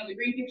that, you know, the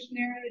Green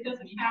Dictionary, it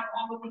doesn't have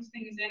all of these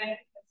things in it.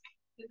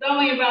 It's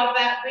only about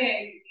that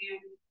big,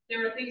 and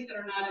there are things that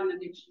are not in the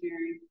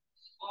dictionary.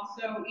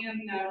 Also,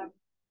 in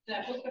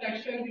that book that I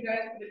showed you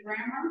guys for the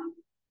grammar,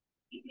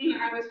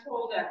 I was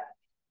told that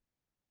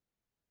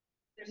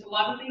there's a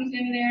lot of things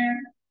in there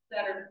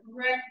that are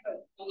correct,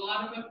 but a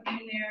lot of them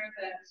in there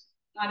that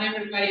not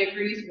everybody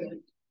agrees with.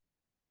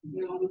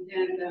 You know,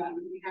 and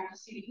we have to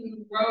see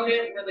who wrote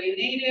it. Were they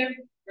native?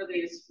 Were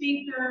they a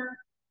speaker?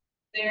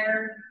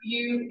 Their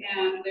view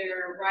and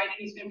their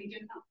writing is going to be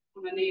different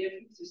from a native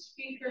who's a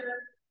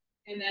speaker.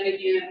 And then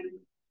again,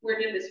 where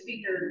did the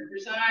speaker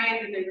reside?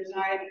 Did they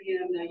reside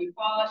in the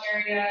Eufaula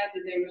area?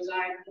 Did they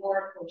reside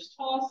more towards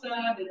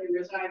Tulsa? Did they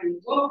reside in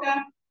Mvskoke?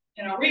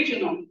 You know,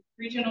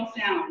 regional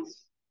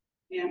sounds.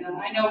 And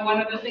I know one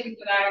of the things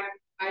that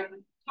I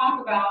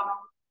talk about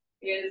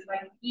is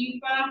like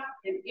IFA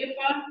and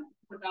IFA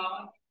for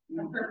dog.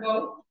 I've heard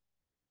both.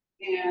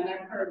 And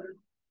I've heard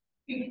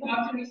people come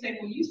up to me and say,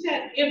 well, you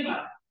said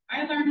IFA.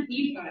 I learned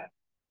IFA.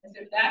 I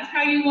said, if that's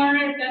how you learn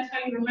it, if that's how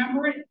you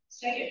remember it,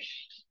 say it.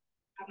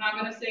 I'm not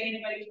going to say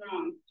anybody's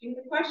wrong. Do you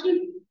have a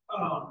question?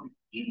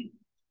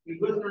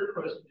 With her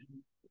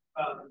question,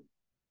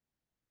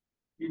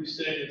 you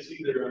said it's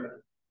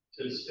either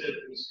to sit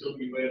and still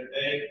be with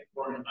egg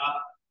or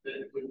not, that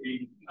it would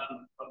be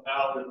a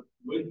vowel that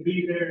would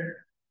be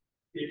there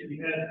if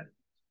you had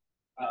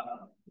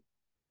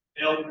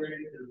L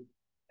grade.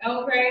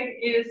 L grade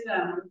is,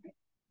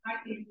 I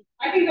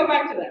can go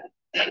back to that.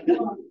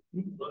 Well,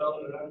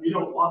 you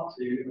don't want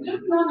to.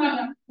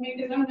 No.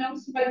 Because I know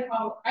somebody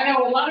called. I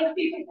know a lot of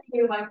people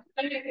who like,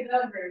 I make it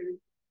L grade.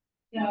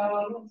 So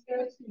let's go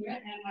to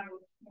it, and I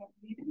will.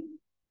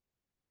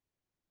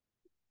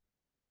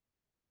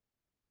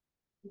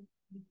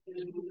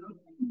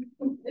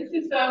 This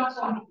is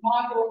from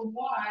module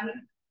 1,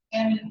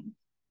 and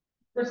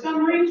for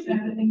some reason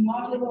in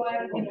module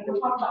 1, we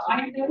talk about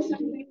I know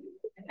something.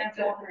 That's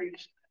L3.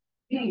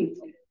 Give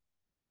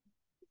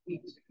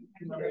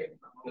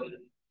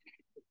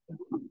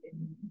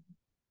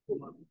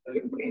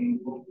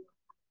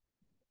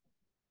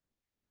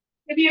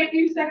you a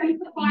few seconds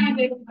to find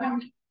it.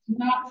 I'm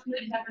not sure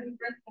exactly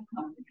where it's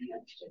coming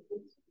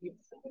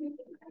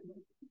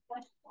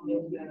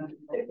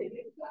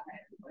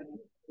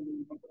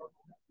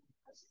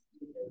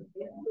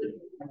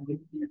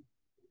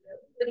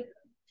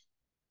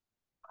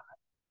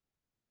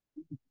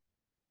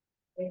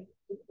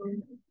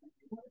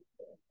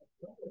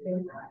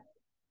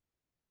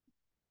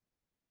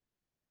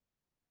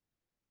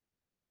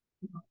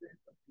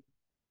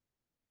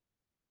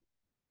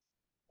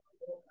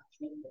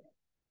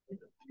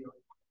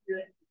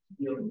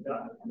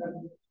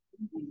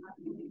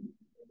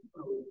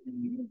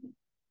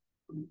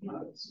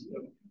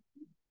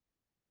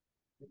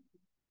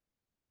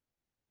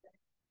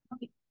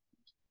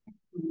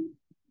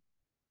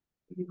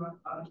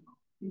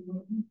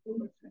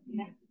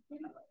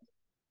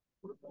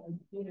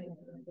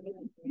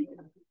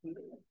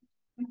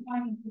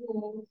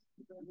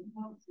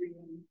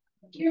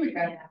Here we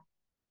go.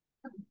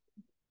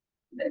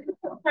 This is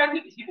the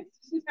present tense.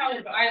 This is how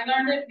I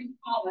learned it in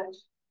college.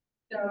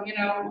 So, you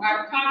know,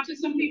 I've talked to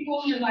some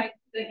people and they're like,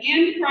 the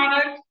end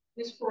product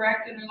is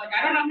correct. And they're like,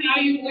 I don't know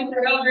how you went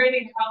through L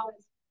grading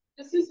college.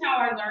 This is how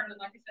I learned. And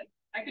like I said,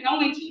 I can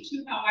only teach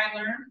you how I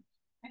learned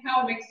and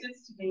how it makes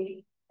sense to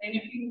me. And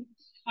if you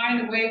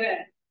find a way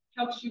that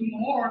helps you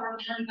more,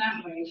 learn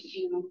that way,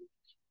 you know.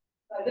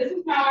 This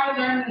is how I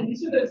learned, and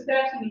these are the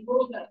steps and the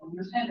rules that were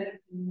presented.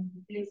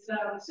 It's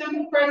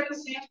simple present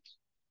tense,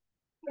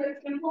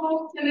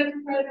 simple tense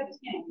present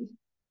tense,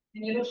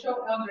 and it'll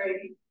show L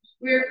grading.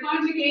 We are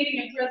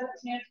conjugating in present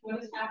tense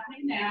what is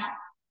happening now.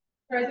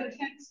 Present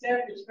tense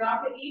step is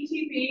drop the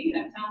ETB,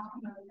 that sounds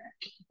familiar.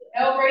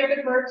 L grade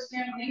the verb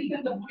stem,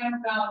 lengthen the final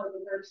vowel of the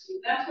verb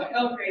stem. That's what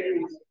L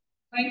grading is.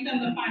 Lengthen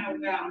the final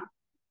vowel.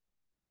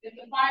 If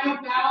the final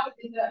vowel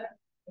is a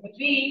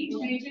V,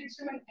 change it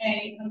to an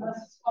A unless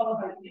it's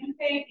followed by an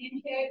MK,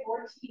 NK,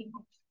 or T.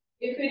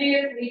 If it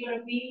is, leave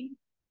it a V.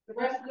 The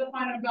rest of the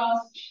final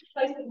vowels,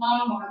 place the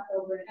long mark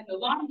over it, and the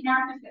long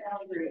mark is the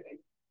L grading.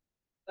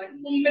 Like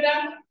leave it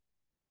up,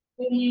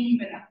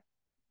 leave it up.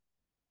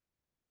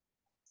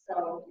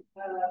 So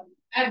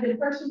as the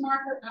person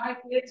marker, I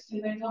fix,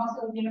 and there's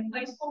also a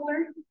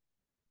placeholder.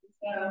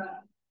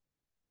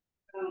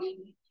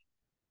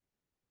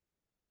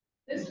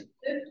 This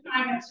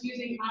time it's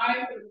using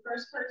I for the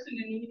first person,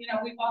 and you know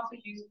we've also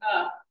used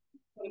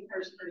for the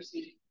first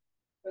person.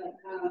 But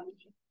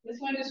this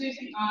one is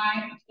using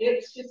I.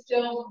 It's just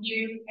still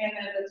you, and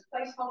then this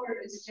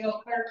placeholder is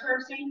still third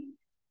person,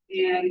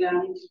 and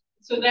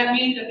so that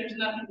means that there's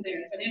nothing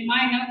there. But in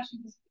my notes,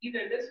 it's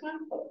either this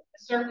one, a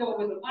circle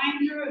with a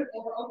line through it,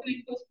 or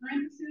opening close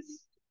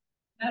parenthesis.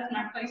 That's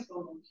my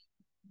placeholder.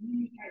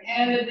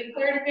 And the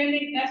declarative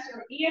ending S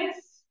or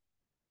ES.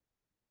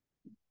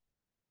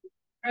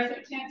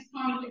 Present tense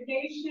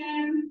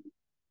conjugation.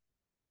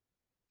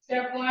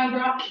 Step one,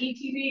 drop the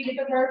ETB, get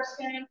the verb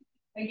stem.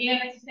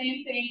 Again, it's the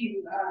same thing.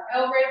 You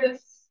L grade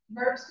this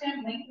verb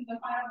stem, lengthen the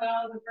final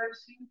vowel of the verb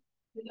stem.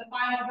 If the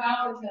final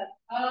vowel is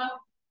a,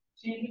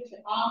 change it to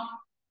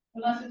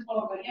unless it's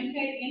followed by MK,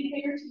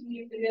 NK, or T.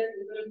 If it is,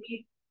 it'll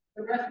be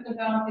the rest of the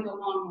vowels get a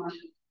long mark.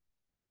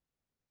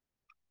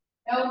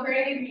 L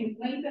grade means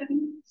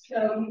lengthen,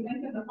 so you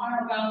lengthen the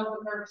final vowel of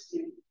the verb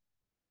stem.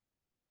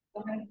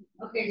 Okay.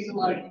 Okay, so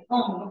like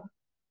home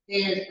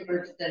is the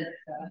verb stem,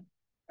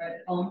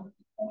 right? Home.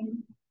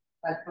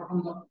 Like for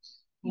home. Home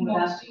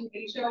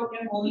is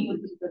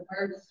the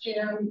verb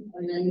stem,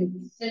 and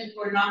then since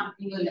we're not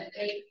doing the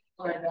A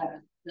or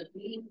the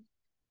B,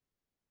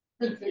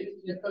 since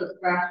it's just those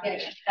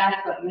brackets,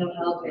 that's what no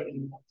L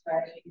grading is,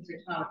 right? Because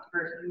there's not a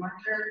person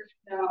marker.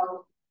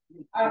 No,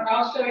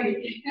 I'll show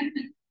you.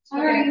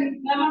 Sorry,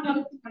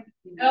 no.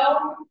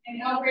 L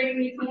and L grading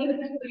means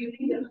limited, so you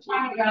think it's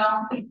final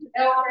vowel.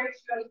 L grade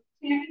shows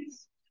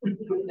tense.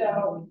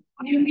 So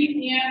you beat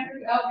the end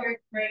through L grade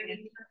and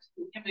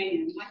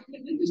MAN.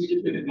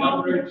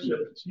 L grade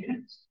shows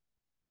tense.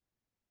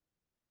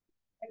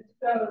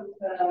 So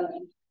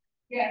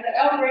yeah, the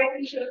L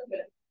grade shows the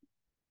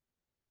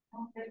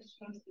L grade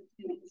shows the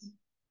tense.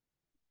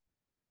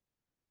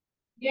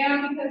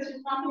 Yeah, because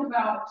you're talking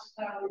about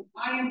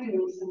I am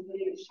doing something,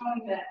 it's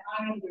showing that I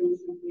am doing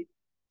something.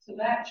 So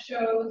that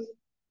shows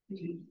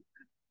the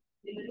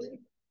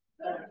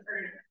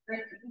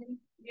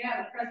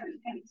present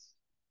tense.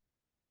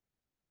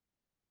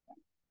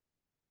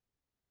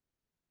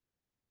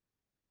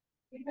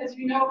 Because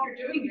you know if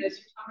you're doing this,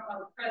 you're talking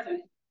about the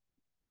present.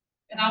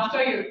 And I'll show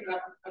you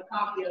a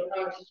copy of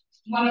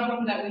one of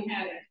them that we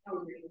had at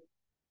home.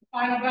 The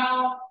final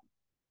vowel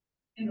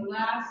in the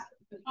last,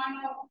 the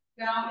final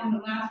vowel in the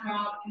last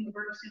vowel in the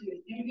verb stem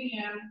is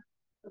MVM.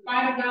 The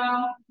final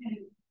vowel can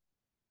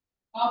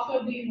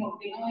also be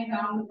the only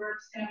vowel in the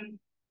verb stem.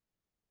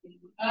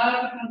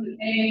 Becomes an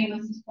A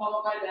unless it's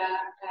followed by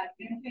that.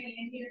 MK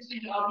in here too.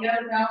 All the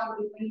other vowels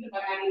will be linked by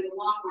adding the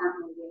long mark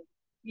over it.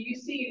 You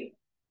see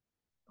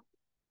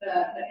The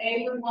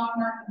A with long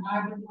mark, the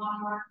I with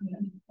long mark, the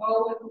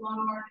O with the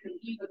long mark, and the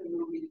E with the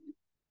long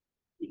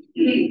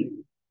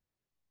mark.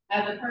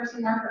 As a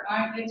person marker,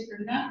 I gets for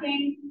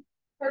nothing.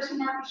 Person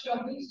marker show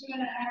who's doing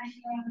the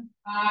action.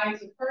 I is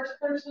the first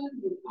person,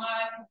 with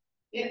I.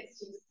 It's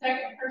the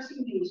second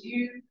person means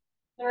you.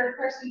 Third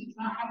person does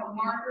not have a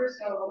marker,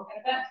 so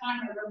at that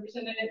time I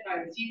represented it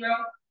by a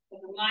 0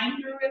 with a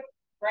line through it.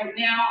 Right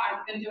now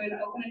I've been doing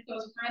open and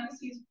close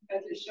parentheses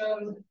because it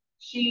shows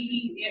she,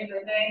 he, it,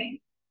 or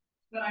they.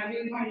 When I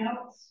do my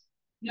notes,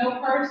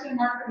 no person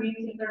marker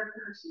means a third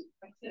person.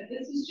 Like I said,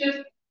 this is just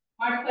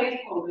my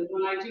placeholder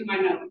when I do my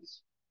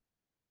notes.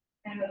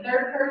 And the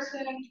third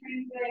person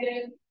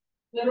translated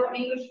literal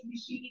English from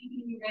she,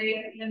 he,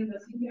 they, in the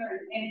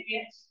singular and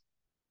it.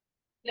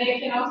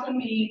 They can also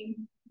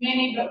mean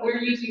many, but we're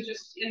using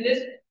just in this,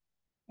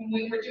 when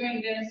we were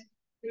doing this,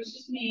 it was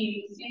just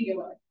me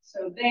singular.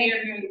 So they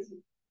are doing,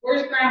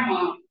 where's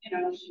grandma? You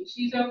know,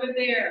 she's over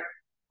there.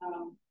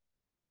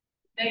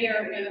 They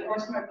are in the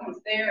horse my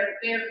points. They're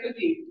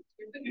cooking.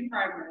 They're cooking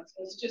fried rice.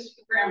 So it's just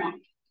for grandma.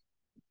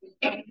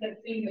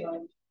 That's singular.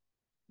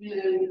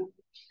 And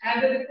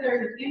as a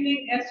declarative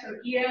ending, S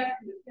or ES,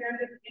 the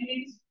declarative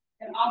endings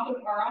and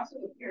also are also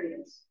the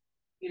periods.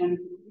 And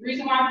the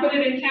reason why I put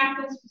it in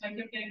capitals is because I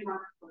kept getting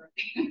marked for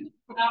it.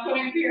 Without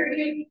putting a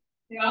period,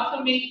 they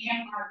also make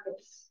and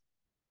articles.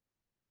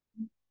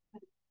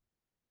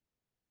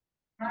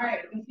 All right,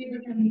 let's see if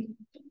we can.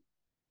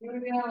 Here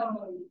we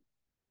go.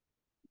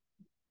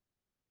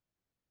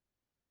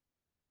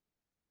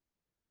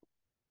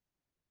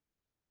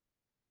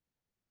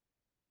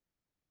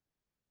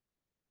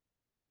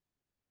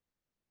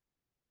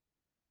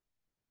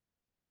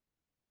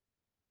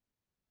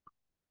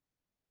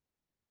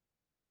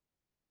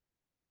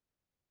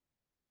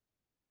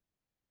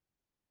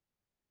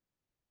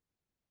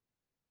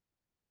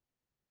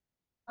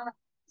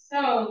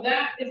 So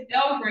that is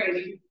L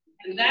grading,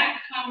 and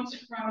that comes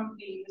from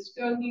the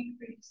Mvskoke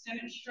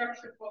sentence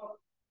structure book,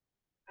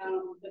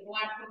 the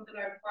black book that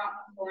I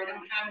brought before. I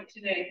don't have it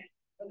today,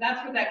 but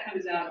that's what that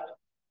comes out of.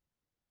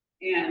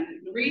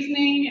 And the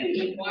reasoning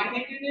and why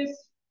they do this,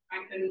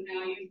 I couldn't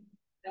tell you.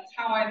 That's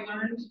how I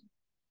learned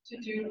to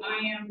do I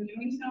am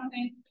doing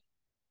something.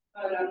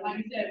 But like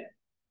I said,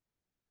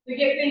 we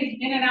get things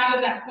in and out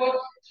of that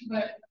book,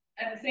 but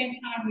at the same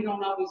time, we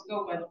don't always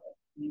go by the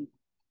book.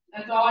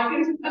 That's all I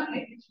can say.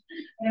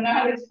 I don't know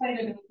how to explain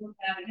it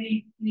without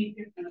any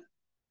different.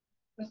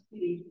 Let's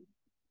see.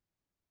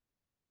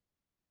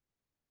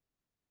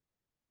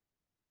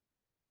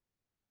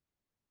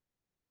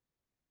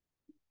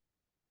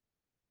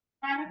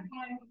 Trying to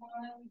find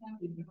one.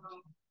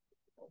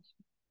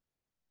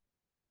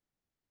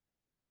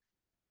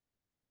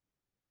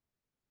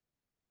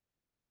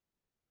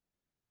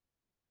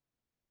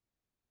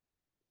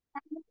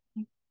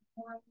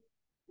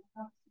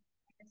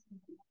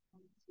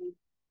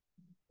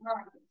 All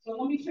right, so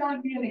let me show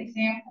you an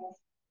example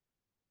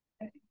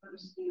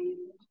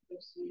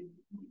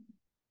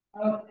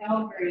of L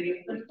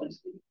grading.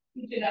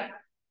 Teach it up.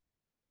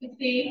 You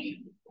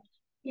see,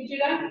 teach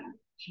it up.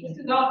 This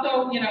is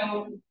also, you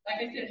know, like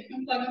I said, you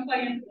can plug and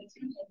play into it.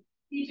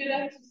 Teach it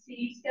up to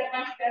see step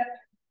by step.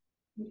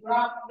 You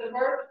drop the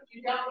verb,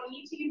 you drop the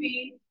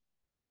ETV,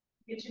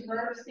 get your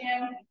verb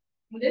stem.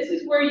 And this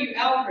is where you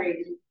L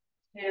grade.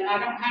 And I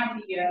don't have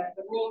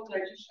the rules that I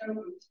just showed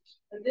you.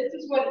 But this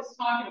is what it's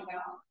talking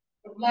about.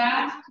 The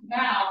last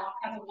vowel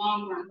has a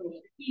long run with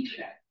it. Teach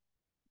it up.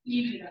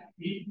 Teach it up.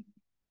 It's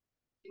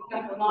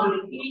got the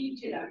long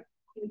teach it up.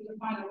 It's the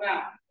final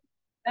vowel.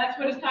 That's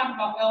what it's talking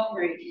about L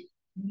grading.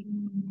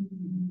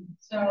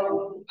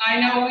 So I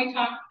know we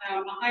talked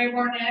Mvhayv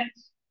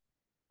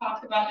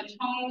talks about the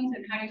tones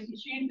and how you can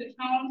change the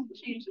tones and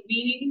change the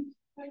meaning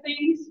of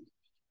things.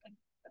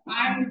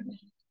 I'm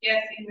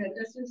guessing that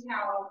this is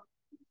how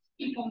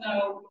people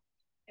know,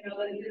 you know,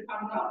 that you're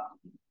talking about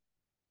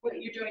what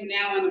you're doing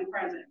now in the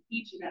present,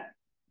 each of them.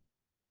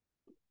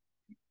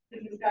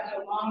 Because it's got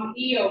a long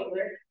E over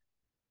it.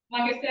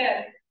 Like I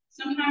said,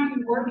 sometimes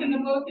we work in the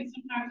book and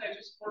sometimes I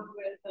just work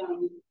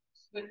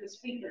with the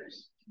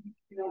speakers.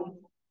 You know,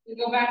 we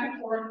go back and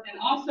forth, and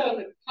also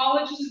the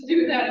colleges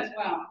do that as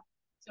well.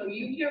 So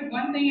you hear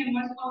one thing in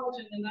one college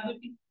and another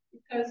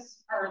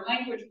because our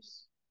language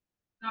is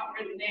not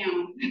written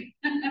down.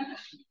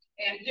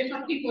 And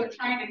different people are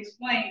trying to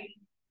explain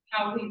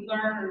how we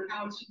learn or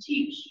how to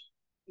teach.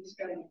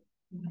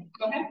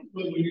 Go ahead.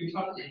 Well, when you're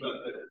talking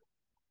about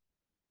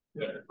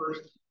that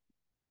first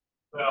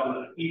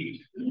vowel,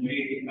 E,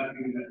 maybe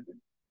having that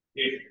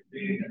if the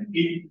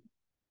E,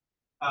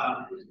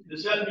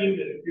 does that mean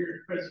that if you're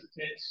in present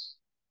tense,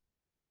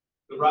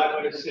 the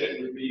right way to say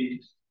it would be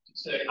to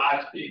say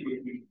I speak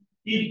would be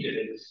he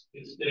did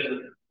instead of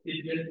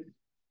he did?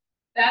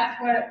 That's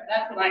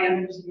what I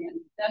understand.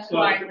 That's so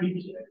why he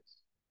did.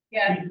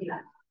 Yes,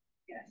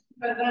 yes.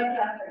 But that's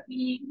after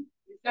he,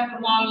 it's got the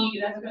long E,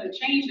 that's when it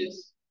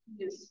changes.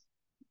 Yes.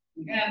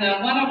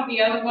 And one of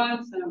the other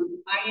ones,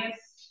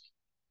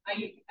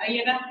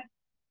 Ayeda,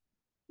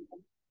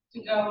 to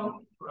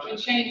go, right. It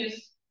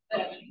changes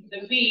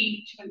the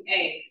V to an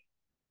A.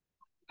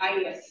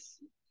 IS.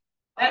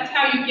 That's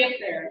how you get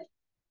there.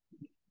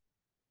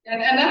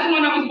 And that's the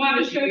one I was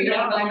wanting to show you, but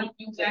I don't know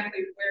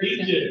exactly where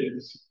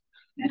it's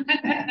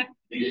at.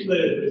 He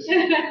lives.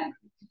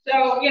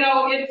 So, you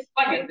know, it's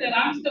like I said,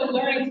 I'm still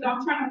learning, so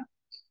I'm trying to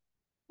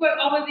put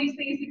all of these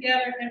things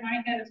together in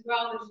my head as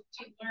well as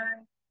to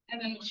learn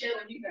and then share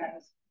with you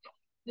guys.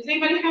 Does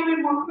anybody have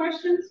any more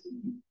questions?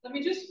 Let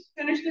me just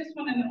finish this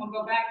one and then we'll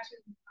go back to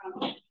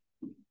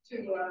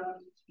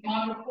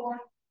module 4.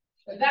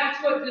 But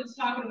that's what it's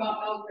talking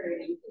about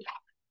upgrading.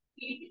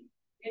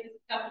 It's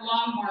a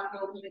long mark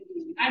over the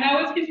E. I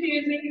know it's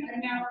confusing, I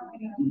know,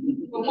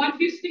 but once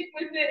you stick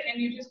with it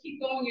and you just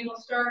keep going, it'll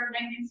start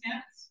making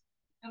sense.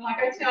 And like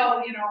I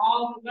tell, you know,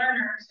 all the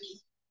learners,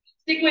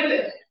 stick with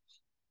it.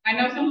 I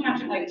know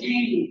sometimes you're like,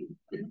 dang,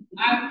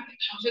 I'm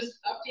just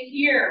up to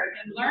here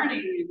and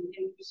learning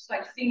and just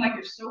like seem like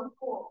you're so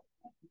cool.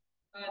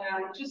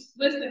 But just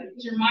listen,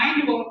 because your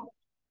mind will,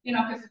 you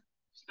know, because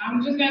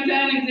I'm just going to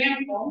tell an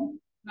example.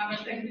 I'm not going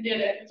to say who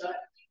did it, but,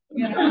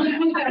 you know,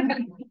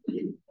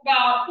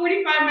 about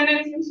 45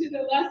 minutes into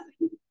the lesson,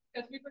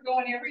 because we were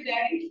going every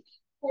day,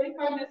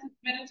 45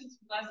 minutes into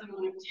the lesson,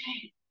 I'm like,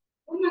 dang,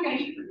 what am I going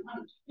to eat for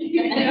lunch?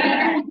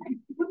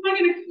 What am I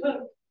going to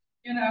cook?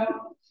 You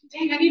know,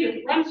 dang, I need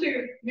to run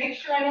to make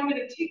sure I don't get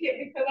a ticket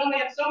because I only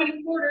have so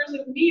many quarters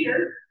of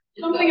meter.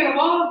 So I'm thinking of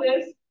all of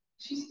this.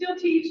 She's still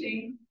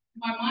teaching.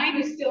 My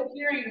mind is still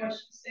hearing what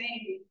she's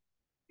saying.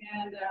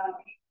 And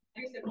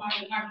like I said,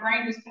 my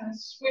brain just kind of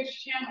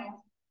switched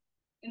channels.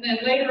 And then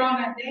later on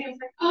that day, I was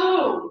like,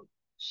 oh,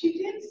 she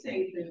did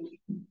say this.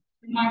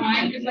 My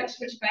mind just like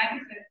switched back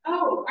and said,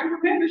 oh, I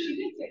remember she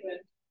did say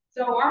this.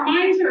 So our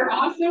minds are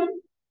awesome.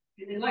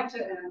 And they like to,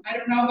 I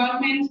don't know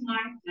about men's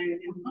mind. I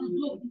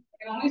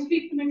can only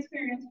speak from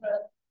experience,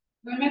 but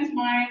women's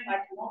mind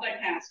like to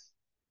multitask.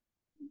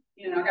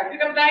 You know, I got to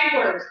pick up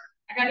diapers.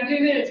 I got to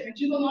do this. I got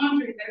to do the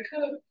laundry. I got to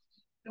cook.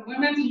 The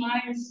women's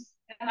minds,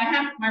 and I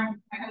have my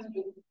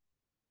husband,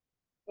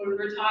 when we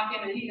were talking,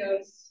 and he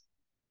goes,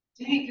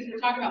 dang, because we're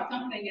talking about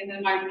something, and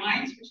then my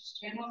mind switches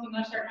channels, and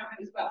I start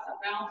talking about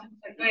something else, and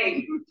it's like,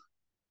 wait,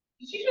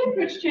 did you just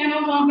switch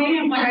channels on me?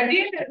 I'm like, I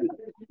did.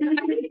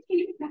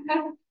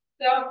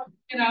 So,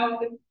 you know,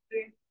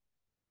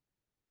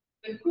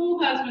 the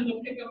cool husband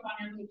will pick up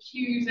on your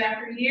cues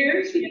after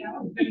years, you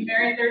know, been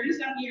married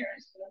 30-some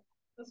years. So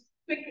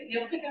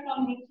he'll pick up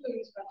on the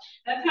clues, but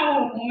that's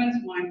how a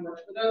woman's mind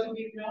works. For those of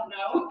you who don't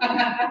know,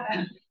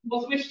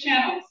 we'll switch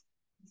channels.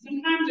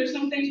 Sometimes there's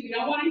some things we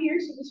don't want to hear,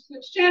 so we'll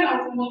switch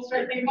channels and we'll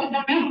start thinking about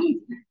something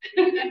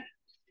else.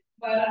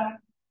 But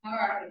all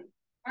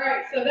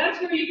right. So that's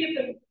where you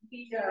get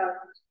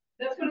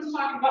that's what it's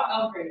talking about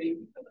upgrading.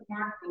 You put the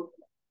mark over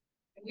it.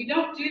 And we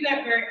don't do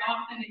that very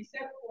often,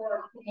 except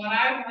for from what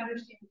I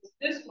understand.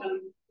 This one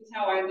is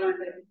how I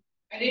learned it.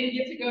 I didn't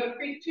get to go to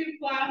Pre-2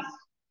 class.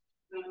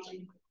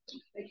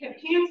 They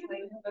kept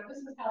canceling it, but this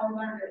is how I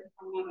learned it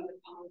from one of the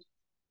colleges.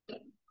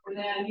 And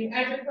then you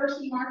add your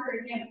person marker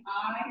again,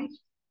 I,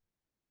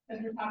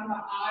 because we're talking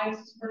about I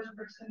is first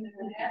person, and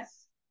then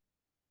S.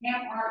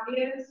 MR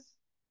is,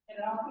 and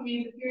it also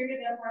means a period,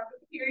 that's why I put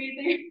the period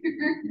there.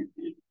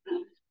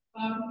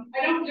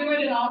 I don't do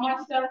it in all my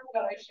stuff,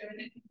 but I showed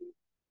it.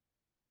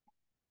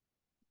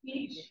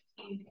 Each,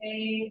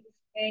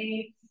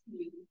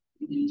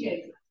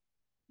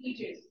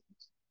 Eaches.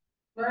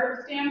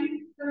 Verb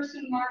stem,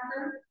 person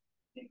marker,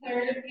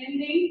 declarative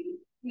ending.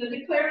 And the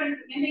declarative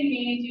ending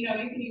means, you know,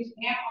 you can use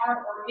am, are,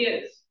 or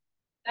is.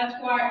 That's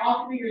why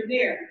all three are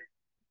there.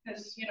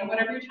 Because, you know,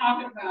 whatever you're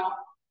talking about,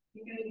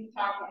 you can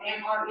talk about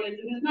am, are, is.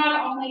 And it's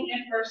not only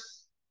in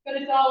first, but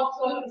it's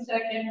also in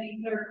second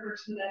and third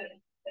person that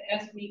the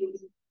S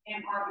means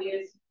am, are,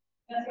 is.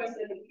 That's why I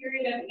said the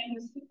period at the end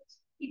is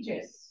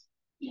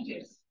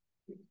Eaches.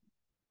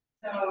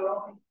 So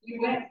we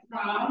went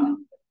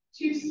from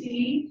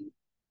 2C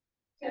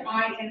to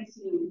INC.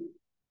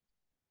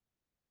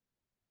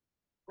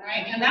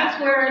 Right, and that's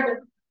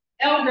where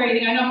the L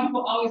grading, I know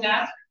people always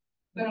ask,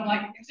 but I'm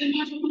like, it's in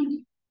module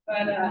 1.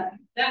 But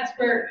that's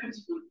where it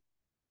comes from.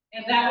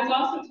 And that was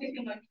also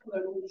taken like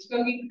from the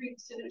Mvskoke Creek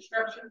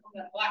instruction from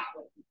that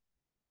Blackboard.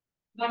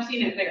 I've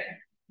seen it there.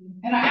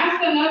 And I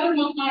asked another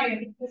Mvhayv,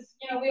 because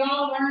you know we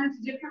all learned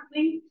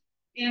differently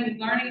in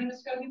learning the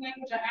Mvskoke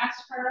language. I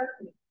asked her,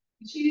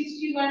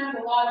 she learned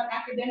a lot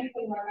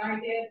academically like I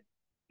did,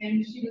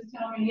 and she was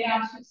telling me,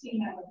 yeah, she's seen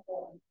that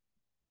before.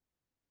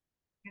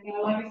 You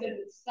know, like I said,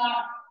 it's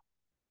not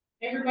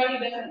everybody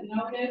doesn't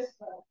know this,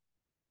 but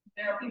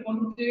there are people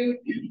who do.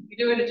 We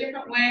do it a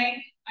different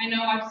way. I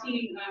know I've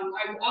seen.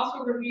 I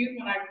also reviewed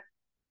when I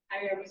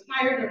was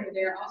hired over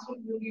there. Also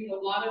reviewed a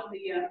lot of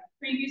the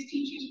previous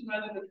teachers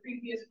from other the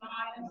previous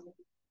Mvhayvs,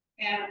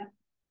 and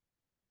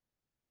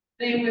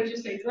they would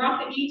just say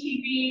drop the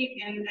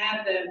ETB and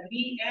add the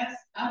VS,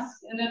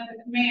 us, and then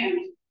the command.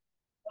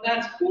 Well,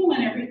 that's cool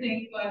and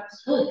everything, but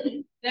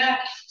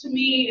that to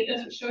me it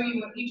doesn't show you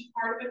what each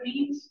part of it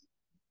means.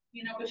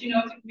 You know, but you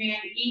know it's a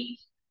command: eat,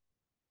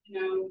 you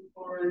know,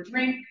 or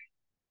drink,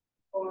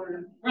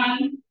 or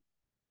run.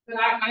 But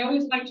I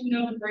always like to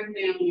know the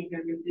breakdown of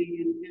everything,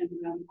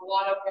 and a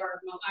lot of our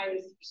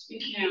Mvhayv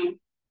speak now.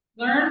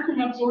 Learn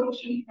from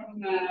absorption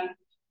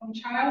from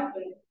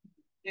childhood,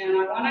 and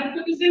I want to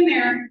put this in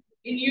there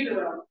in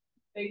utero.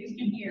 Babies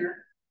can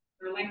hear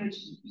their language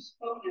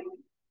spoken.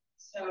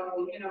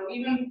 So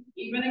even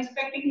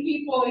expecting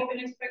people, even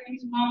expecting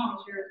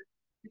moms, you're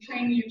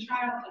training your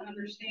child to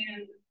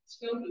understand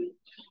spoken.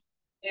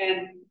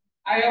 And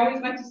I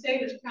always like to say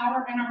there's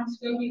power in our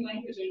Mvskoke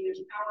language and there's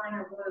power in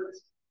our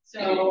words.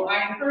 So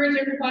I encourage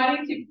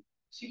everybody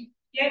to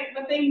get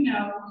what they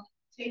know,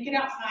 take it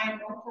outside,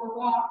 go for a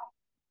walk,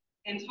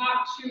 and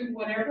talk to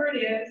whatever it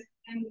is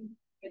and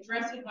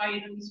address it by the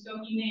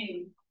Mvskoke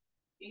name.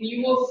 And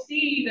you will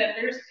see that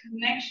there's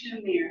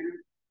connection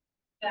there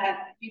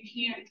that you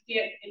can't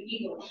get in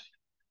English.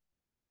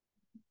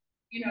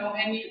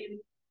 And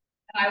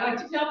I like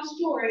to tell the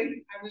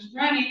story. I was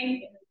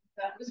running,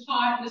 that was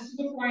hot. This is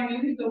before I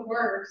knew the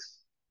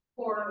words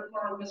for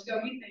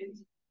Mvskoke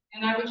things.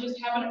 And I would just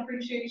have an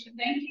appreciation.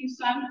 Thank you,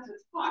 son, because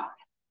it's hot.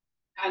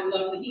 I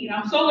love the heat.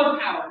 I'm solar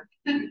powered.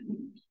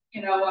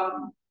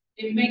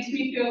 It makes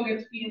me feel good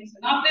to be in. So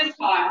not this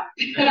hot.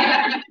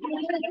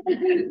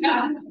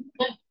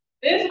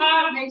 This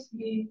hot makes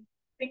me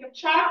think of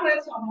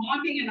chocolate, so I'm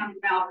walking and I'm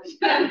melting.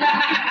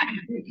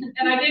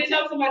 And I did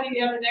tell somebody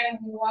the other day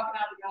when we were walking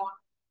out the yard,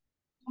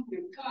 oh my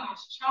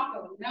gosh,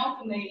 chocolate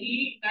melts and they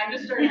eat. I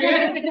just started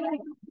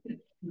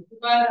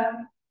But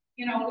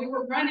we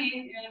were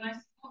running and I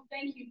said, oh,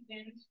 thank you,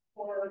 Finn,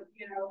 for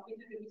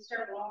because it would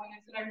start blowing. I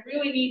said, I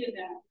really needed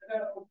that.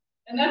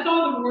 And that's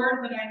all the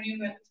word that I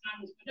knew at the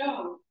time was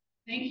no.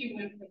 Thank you,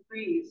 wind, for the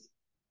freeze.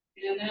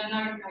 And then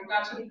I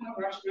got to the point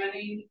where I was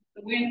running,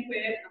 the wind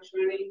quit, I was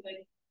running, and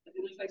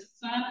it was like,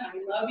 son, I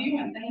love you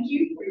and thank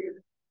you for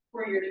your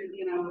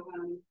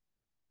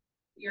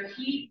your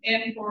heat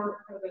and for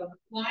the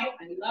light.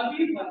 I love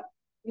you, but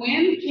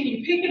wind, can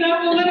you pick it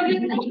up a little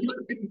bit?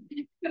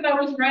 Because I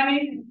was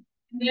running,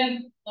 and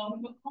then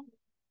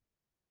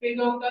big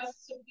old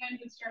gusts of wind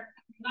would start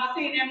coming. Not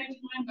saying every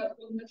time, but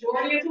for the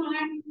majority of the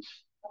time,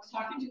 I was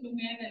talking to the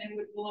wind and it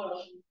would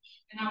blow.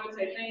 And I would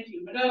say, thank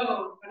you, but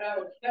oh. That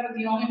was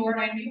the only word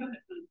I knew at the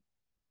time.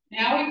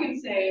 Now we can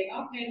say,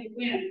 okay, the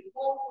wind,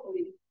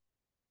 hopefully,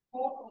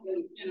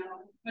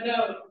 but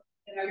oh,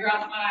 you're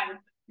outside,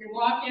 you're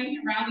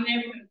walking around the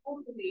neighborhood,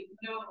 hopefully,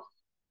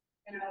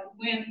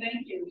 wind,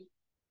 thank you.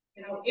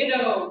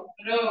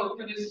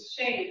 For this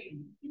shade.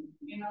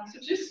 So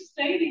just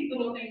say these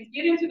little things,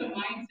 get into the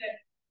mindset,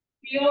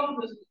 feel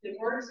the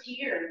words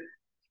here.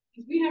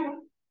 Because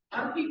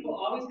our people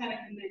always had a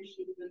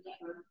connection with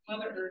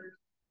Mother Earth.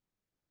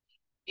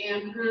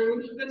 And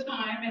through the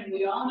time, and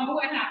we all know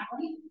what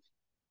happened,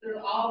 through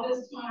all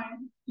this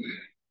time,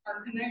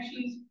 our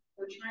connections,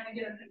 we're trying to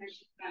get our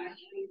connection back.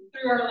 And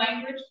through our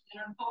language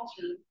and our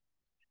culture,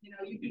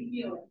 you can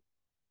feel it.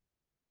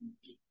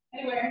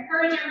 Anyway, I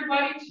encourage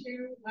everybody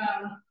to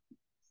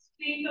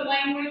speak the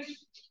language,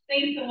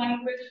 think the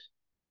language,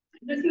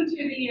 listen to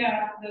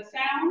the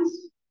sounds,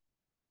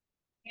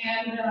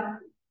 and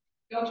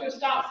go to a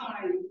stop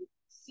sign,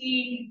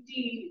 C,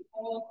 D, O,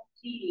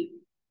 T,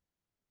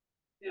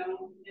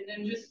 and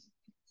then just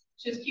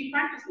keep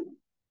practicing.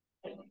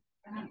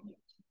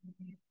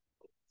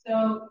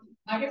 So,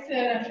 like I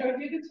said, I showed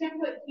you the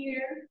template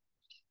here.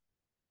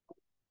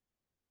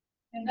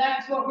 And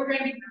that's what we're going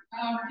to be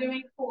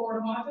doing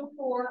for Module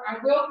 4. I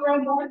will throw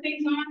more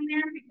things on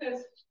there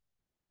because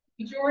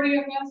the majority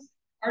of us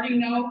already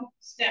know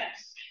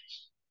steps.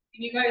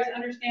 And you guys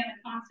understand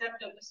the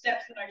concept of the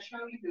steps that I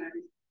show you guys.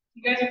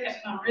 You guys are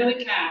catching on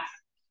really fast.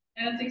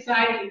 And it's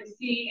exciting to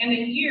see. And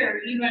in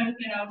here, even,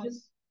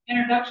 just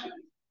introductions.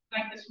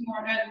 Like this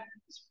morning,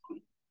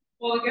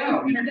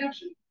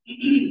 introduction.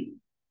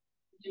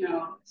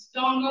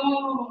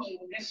 Stongo,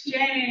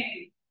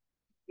 exchange.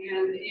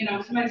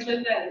 And, somebody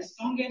said that,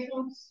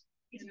 stongesos,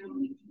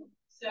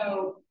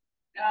 So,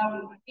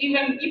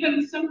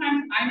 even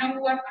sometimes I know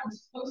what I'm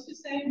supposed to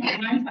say. My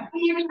mind's like,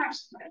 oh my gosh,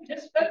 I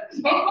just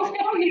spoke.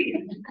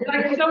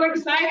 Like, I'm so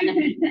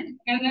excited.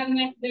 And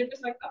then they're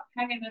just like,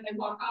 okay, and then they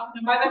walk off.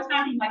 And by that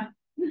time, I'm like,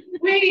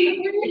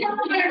 wait, where are you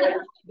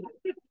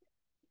going?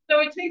 So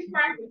it takes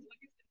practice.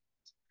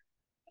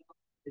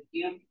 At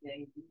the end of the day,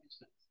 you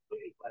mentioned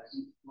really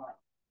questions like,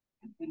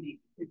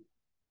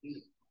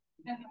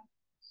 Yeah,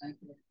 and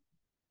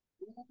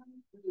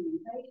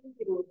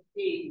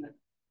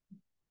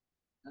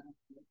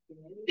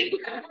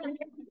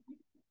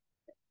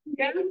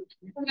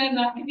then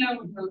I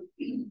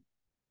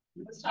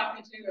was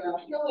talking to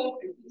Philip,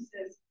 and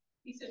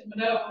he says,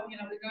 no, we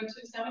go to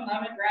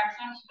 7-Eleven, grab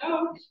some,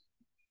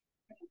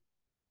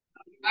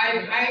 I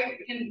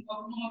in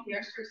Oklahoma, the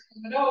extras,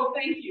 no,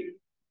 thank you.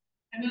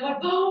 And they're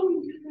like,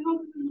 oh,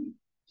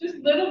 just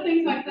little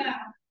things like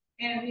that.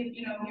 And you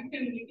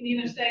can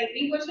either say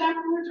English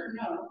afterwards or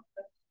no.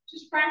 But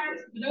just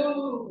practice.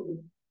 No.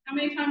 How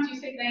many times do you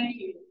say thank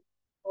you?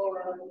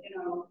 Or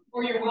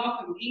or you're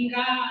welcome.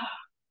 Inga,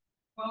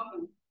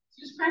 welcome.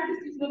 Just practice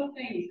these little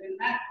things. And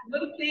that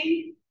little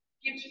thing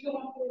gets you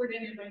going forward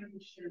in your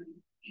language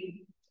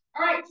journey.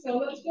 All right, so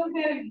let's go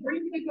ahead and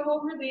briefly go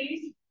over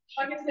these.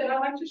 Like I said, I'd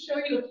like to show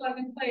you the plug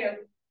and play of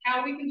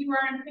how we can do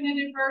our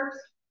infinitive verbs.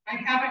 I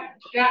haven't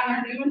gotten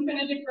our new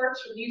infinitive verbs,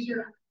 so these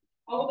are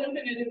old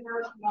infinitive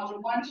verbs from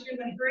module 1, 2,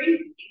 and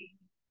 3.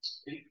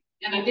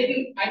 And I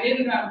didn't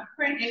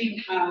print any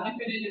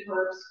infinitive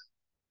verbs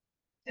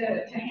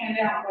to hand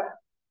out,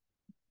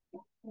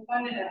 but we'll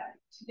find it up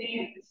to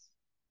dance.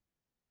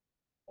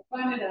 We'll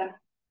find it up.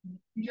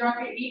 You drop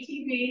your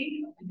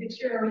ETV, get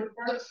your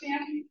verb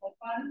stamp,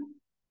 fun.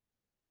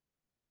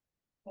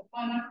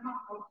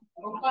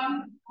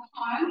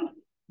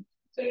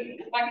 So,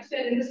 like I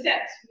said, in the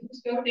steps, we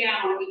just go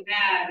down, we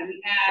add, and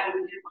we add,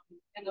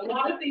 and a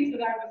lot of things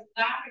that I was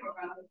laughing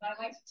about is I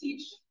like to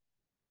teach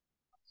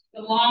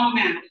the long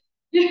math.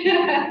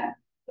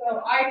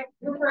 So I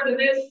refer to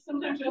this,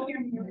 sometimes you'll hear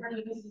me refer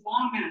to this as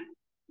long math.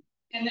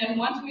 And then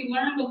once we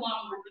learn the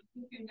long math,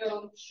 we can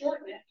go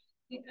shorten it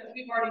because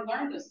we've already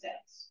learned the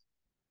steps.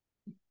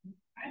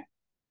 Okay?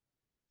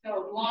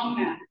 So long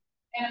math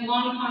and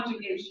long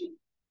conjugation.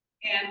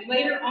 And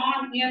later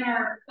on in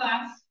our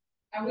class,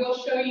 I will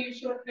show you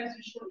shortcuts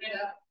and shorten it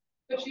up.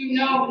 But you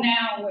know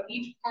now what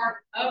each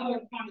part of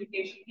the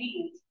conjugation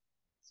means.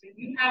 So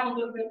you have a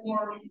little bit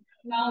more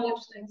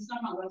knowledge than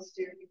some of us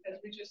do because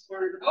we just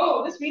learned,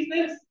 oh, this means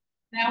this.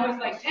 Now it's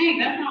like, dang,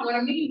 that's not what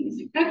it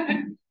means. All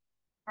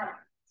right,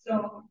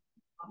 so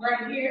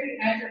right here,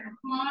 add your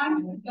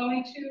upon,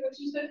 going to what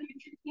you said,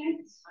 future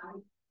tense.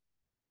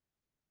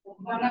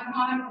 One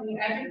upon,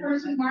 add your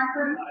person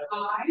marker,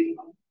 I.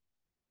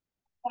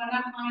 One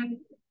upon,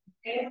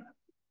 S.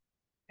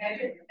 Add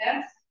your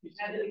S,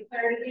 add the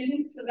declared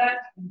meaning. So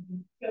that's,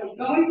 so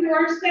going through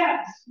our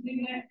steps,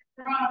 we went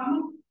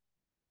from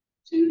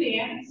to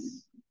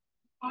dance,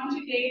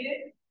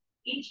 conjugated,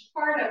 each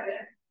part of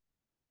it.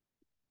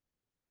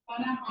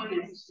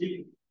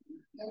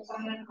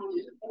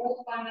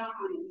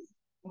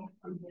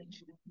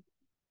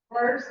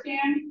 Verb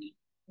scan,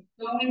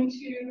 going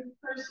to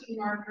person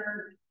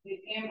marker, the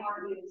MR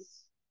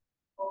is.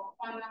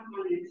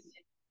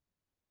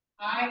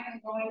 I am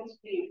going to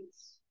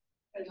dance.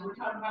 Because we're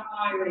talking about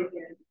I right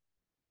there.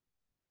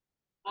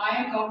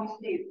 I am going to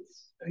dance.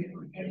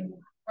 And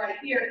right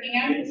here,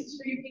 and this is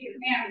for you to get your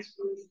hands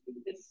for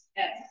this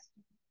S.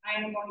 I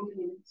am going to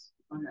dance.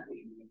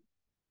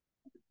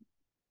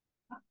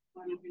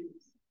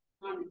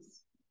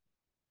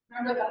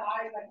 Remember the I,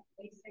 like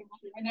they say,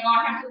 I know I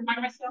have to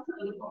remind myself.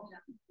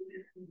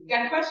 You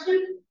got a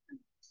question?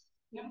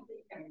 No.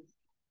 And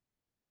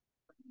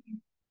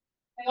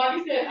like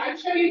I said, I'll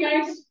show you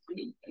guys,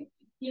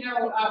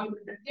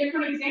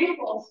 different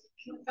examples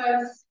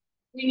because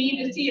we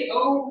need to see it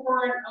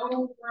over and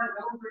over and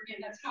over again.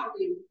 That's how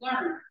we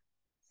learn.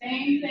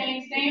 Same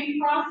thing, same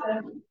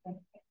process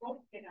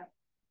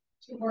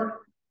to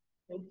work.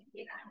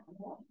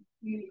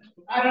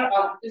 I don't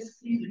know.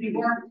 This needs to be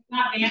work,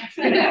 not dance.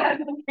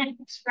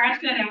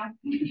 Scratch that out.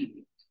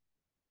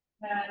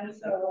 And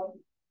so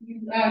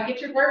you get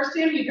your verb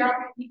stem, you drop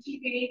your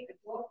ETV.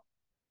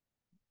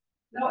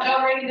 No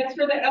L rating. That's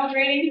for the L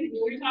rating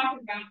we're talking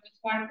about. That's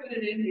why I put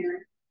it in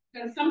there.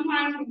 Because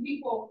sometimes when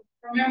people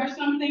remember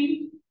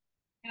something,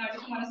 and I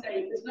just want to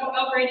say there's no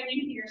L rating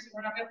in here, so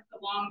we're not going to put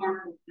the long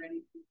marker for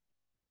anything.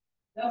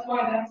 That's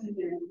why that's in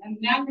there.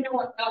 And now we know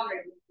what L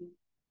rating is.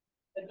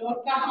 The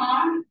dot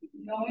kahan,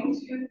 going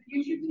to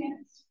future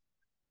tense.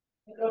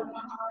 The dot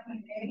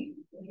kahan A.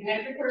 You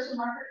add your person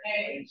marker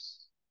A.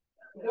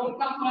 The dot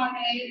kahan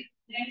A.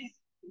 Next,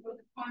 the dot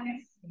kahan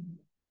S.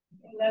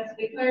 Let's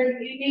declare the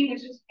meaning,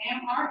 which is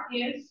MR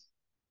is.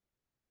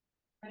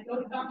 And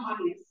dot kahan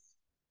is.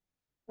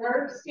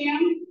 Verb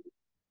stem.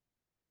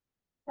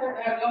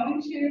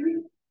 Going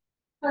to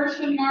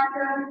person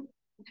marker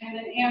and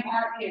then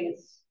MR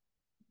is.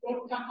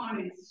 Dot kahan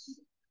is.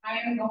 I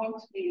am going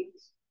to be.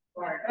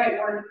 Right,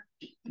 word.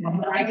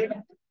 Right.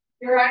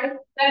 You're right.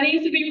 That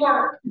needs to be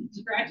work.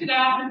 Scratch it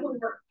out and put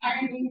work. I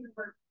am going to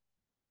work.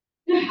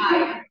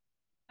 Hi.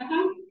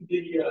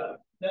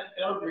 That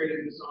L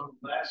grading is on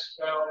the last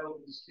vowel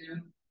of the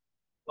stem.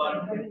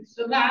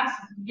 So last,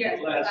 yes.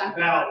 Last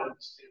vowel of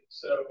the stem.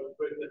 So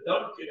with the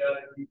don't get out,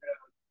 you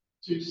have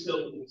two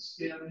syllable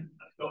stem.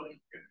 Don't get.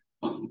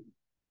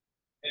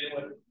 And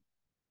when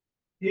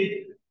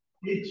hit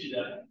you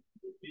that,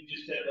 you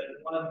just have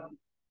that one,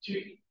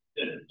 two.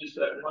 Just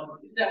that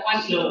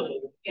one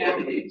syllable. Yeah.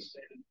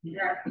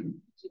 Yeah.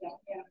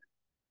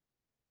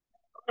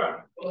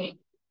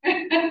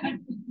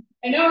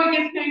 I know it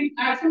gets kind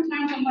of,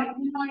 sometimes I'm like,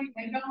 I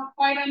don't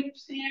quite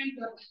understand,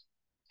 but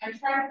I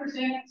try to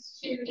present it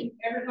to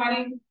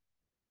everybody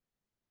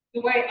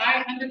the way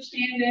I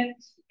understand it,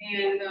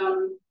 and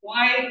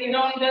why it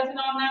only does it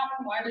on that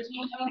one, why there's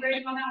no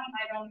celebration on that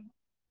one,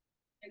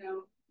 I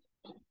don't,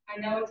 I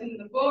know it's in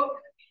the book,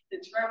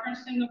 it's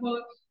referenced in the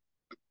book.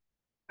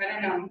 I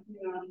don't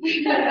know.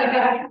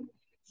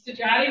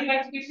 Stajati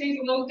likes to do things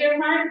a little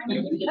different.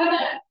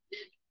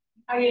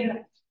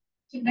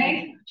 To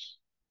make,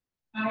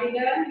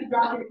 you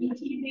drop your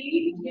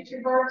ETV, get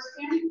your verb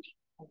stem,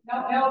 no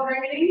L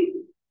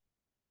rating.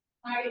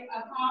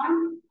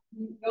 Upon,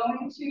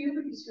 going to, use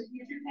your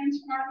future tense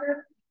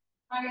marker,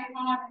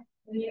 Ayahana.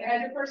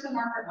 As a person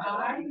marker,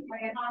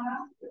 Ayahana.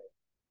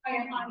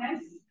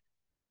 Ayahanas.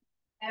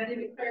 As a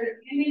declared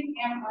opinion,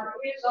 MRA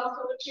is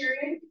also a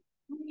period.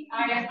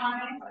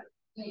 Ayahana.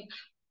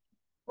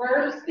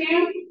 Verb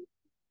stamp.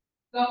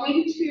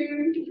 Going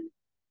to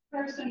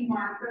person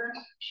marker.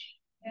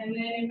 And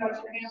then you got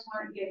your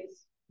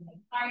MRAs.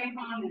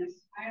 Ayahanas.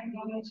 I am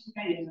going to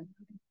make.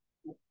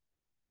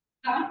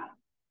 Huh?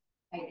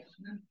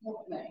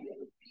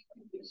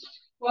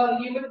 Well,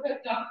 you would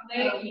put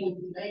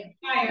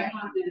higher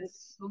on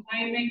this. I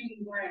am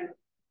making bread.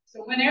 So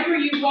whenever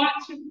you want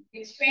to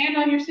expand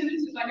on your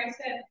sentences, like I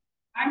said,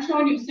 I'm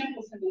showing you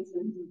simple sentences.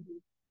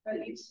 But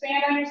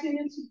expand on your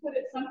sentence, you put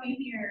it something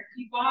here.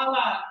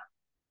 Kibala.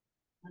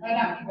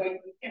 Not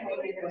wait, can't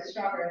wait for the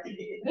strawberry.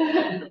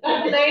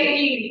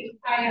 Lady,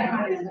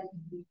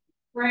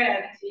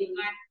 bread.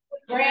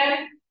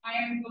 Bread, I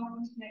am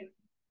going to make.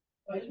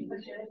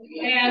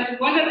 And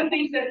one of the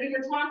things that we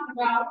were talking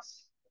about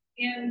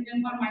in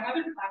one of my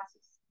other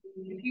classes,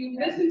 if you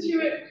listen to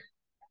it,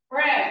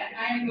 bread,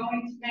 I am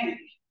going to make.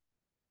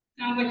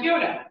 Sounds like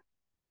Yoda.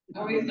 I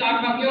always talk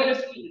about Yoda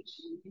speech.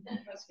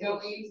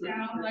 Mvskoke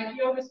sounds like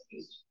Yoda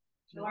speech.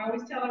 So I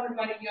always tell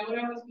everybody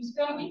Yoda was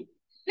Mvskoke.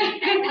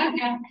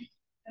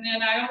 And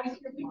then I always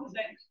hear people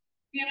say,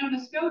 you know,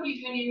 Mvskoke,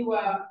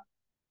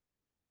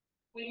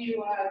 when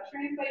you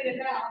translate it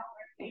out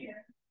right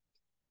here,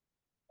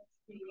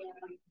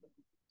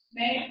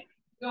 make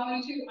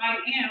going to I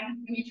am,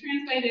 when you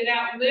translate it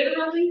out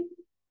literally,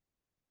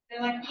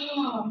 they're like,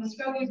 oh,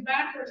 Mvskoke's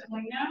backwards. I'm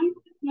like, no,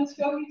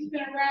 Mvskoke's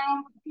been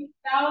around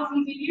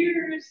thousands of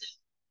years.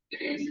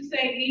 They used to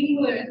say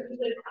English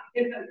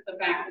isn't the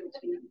backwards.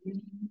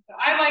 So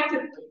I like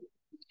to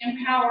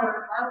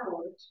empower our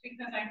words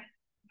because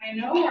I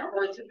know our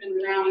words have been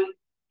around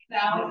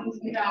thousands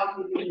and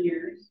thousands of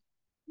years,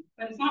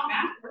 but it's not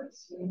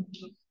backwards.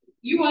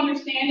 You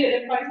understand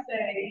it if I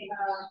say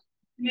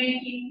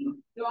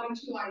making, going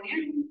to I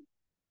am.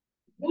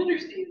 You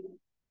understand it.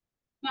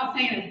 I'm not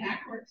saying it's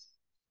backwards.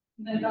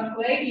 And then the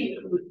lady,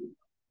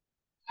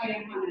 I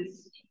am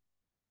honest.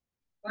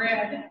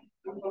 Bread,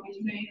 I'm going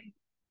to make.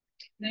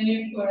 Then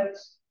you put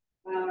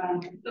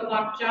the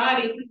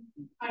lapjadi,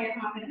 I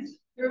am honest.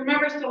 You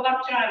remember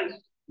stalapjadi?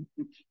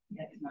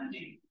 That's my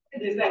name.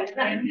 Is that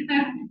right?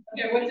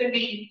 Okay, what's it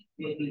mean?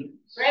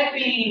 Red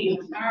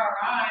beans. All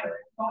right.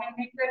 Going to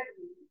make red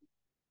beans.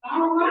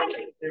 All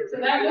right. So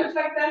that looks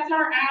like that's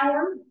our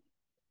hour.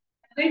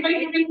 Does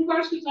anybody have any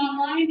questions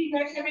online? Do you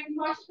guys have any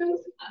questions?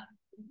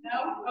 No?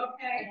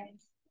 Okay.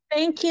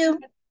 Thank you.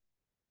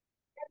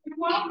 You're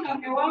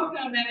welcome. You're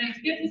welcome. And it's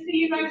good to see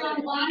you guys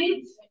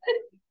online.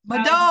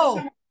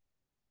 Mado.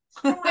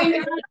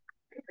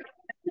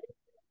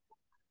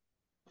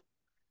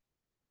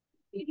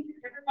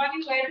 Everybody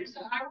later.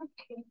 So I will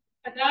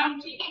Adam, I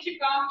will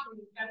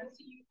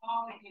see you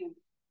all again.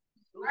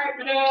 All right,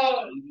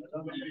 Mado.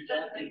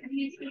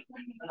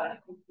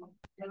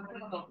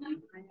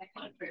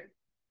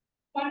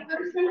 One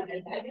person.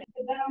 Adam.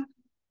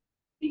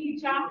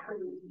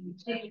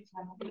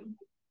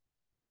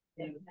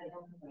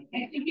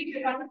 I think you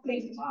could have a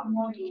place tomorrow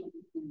morning.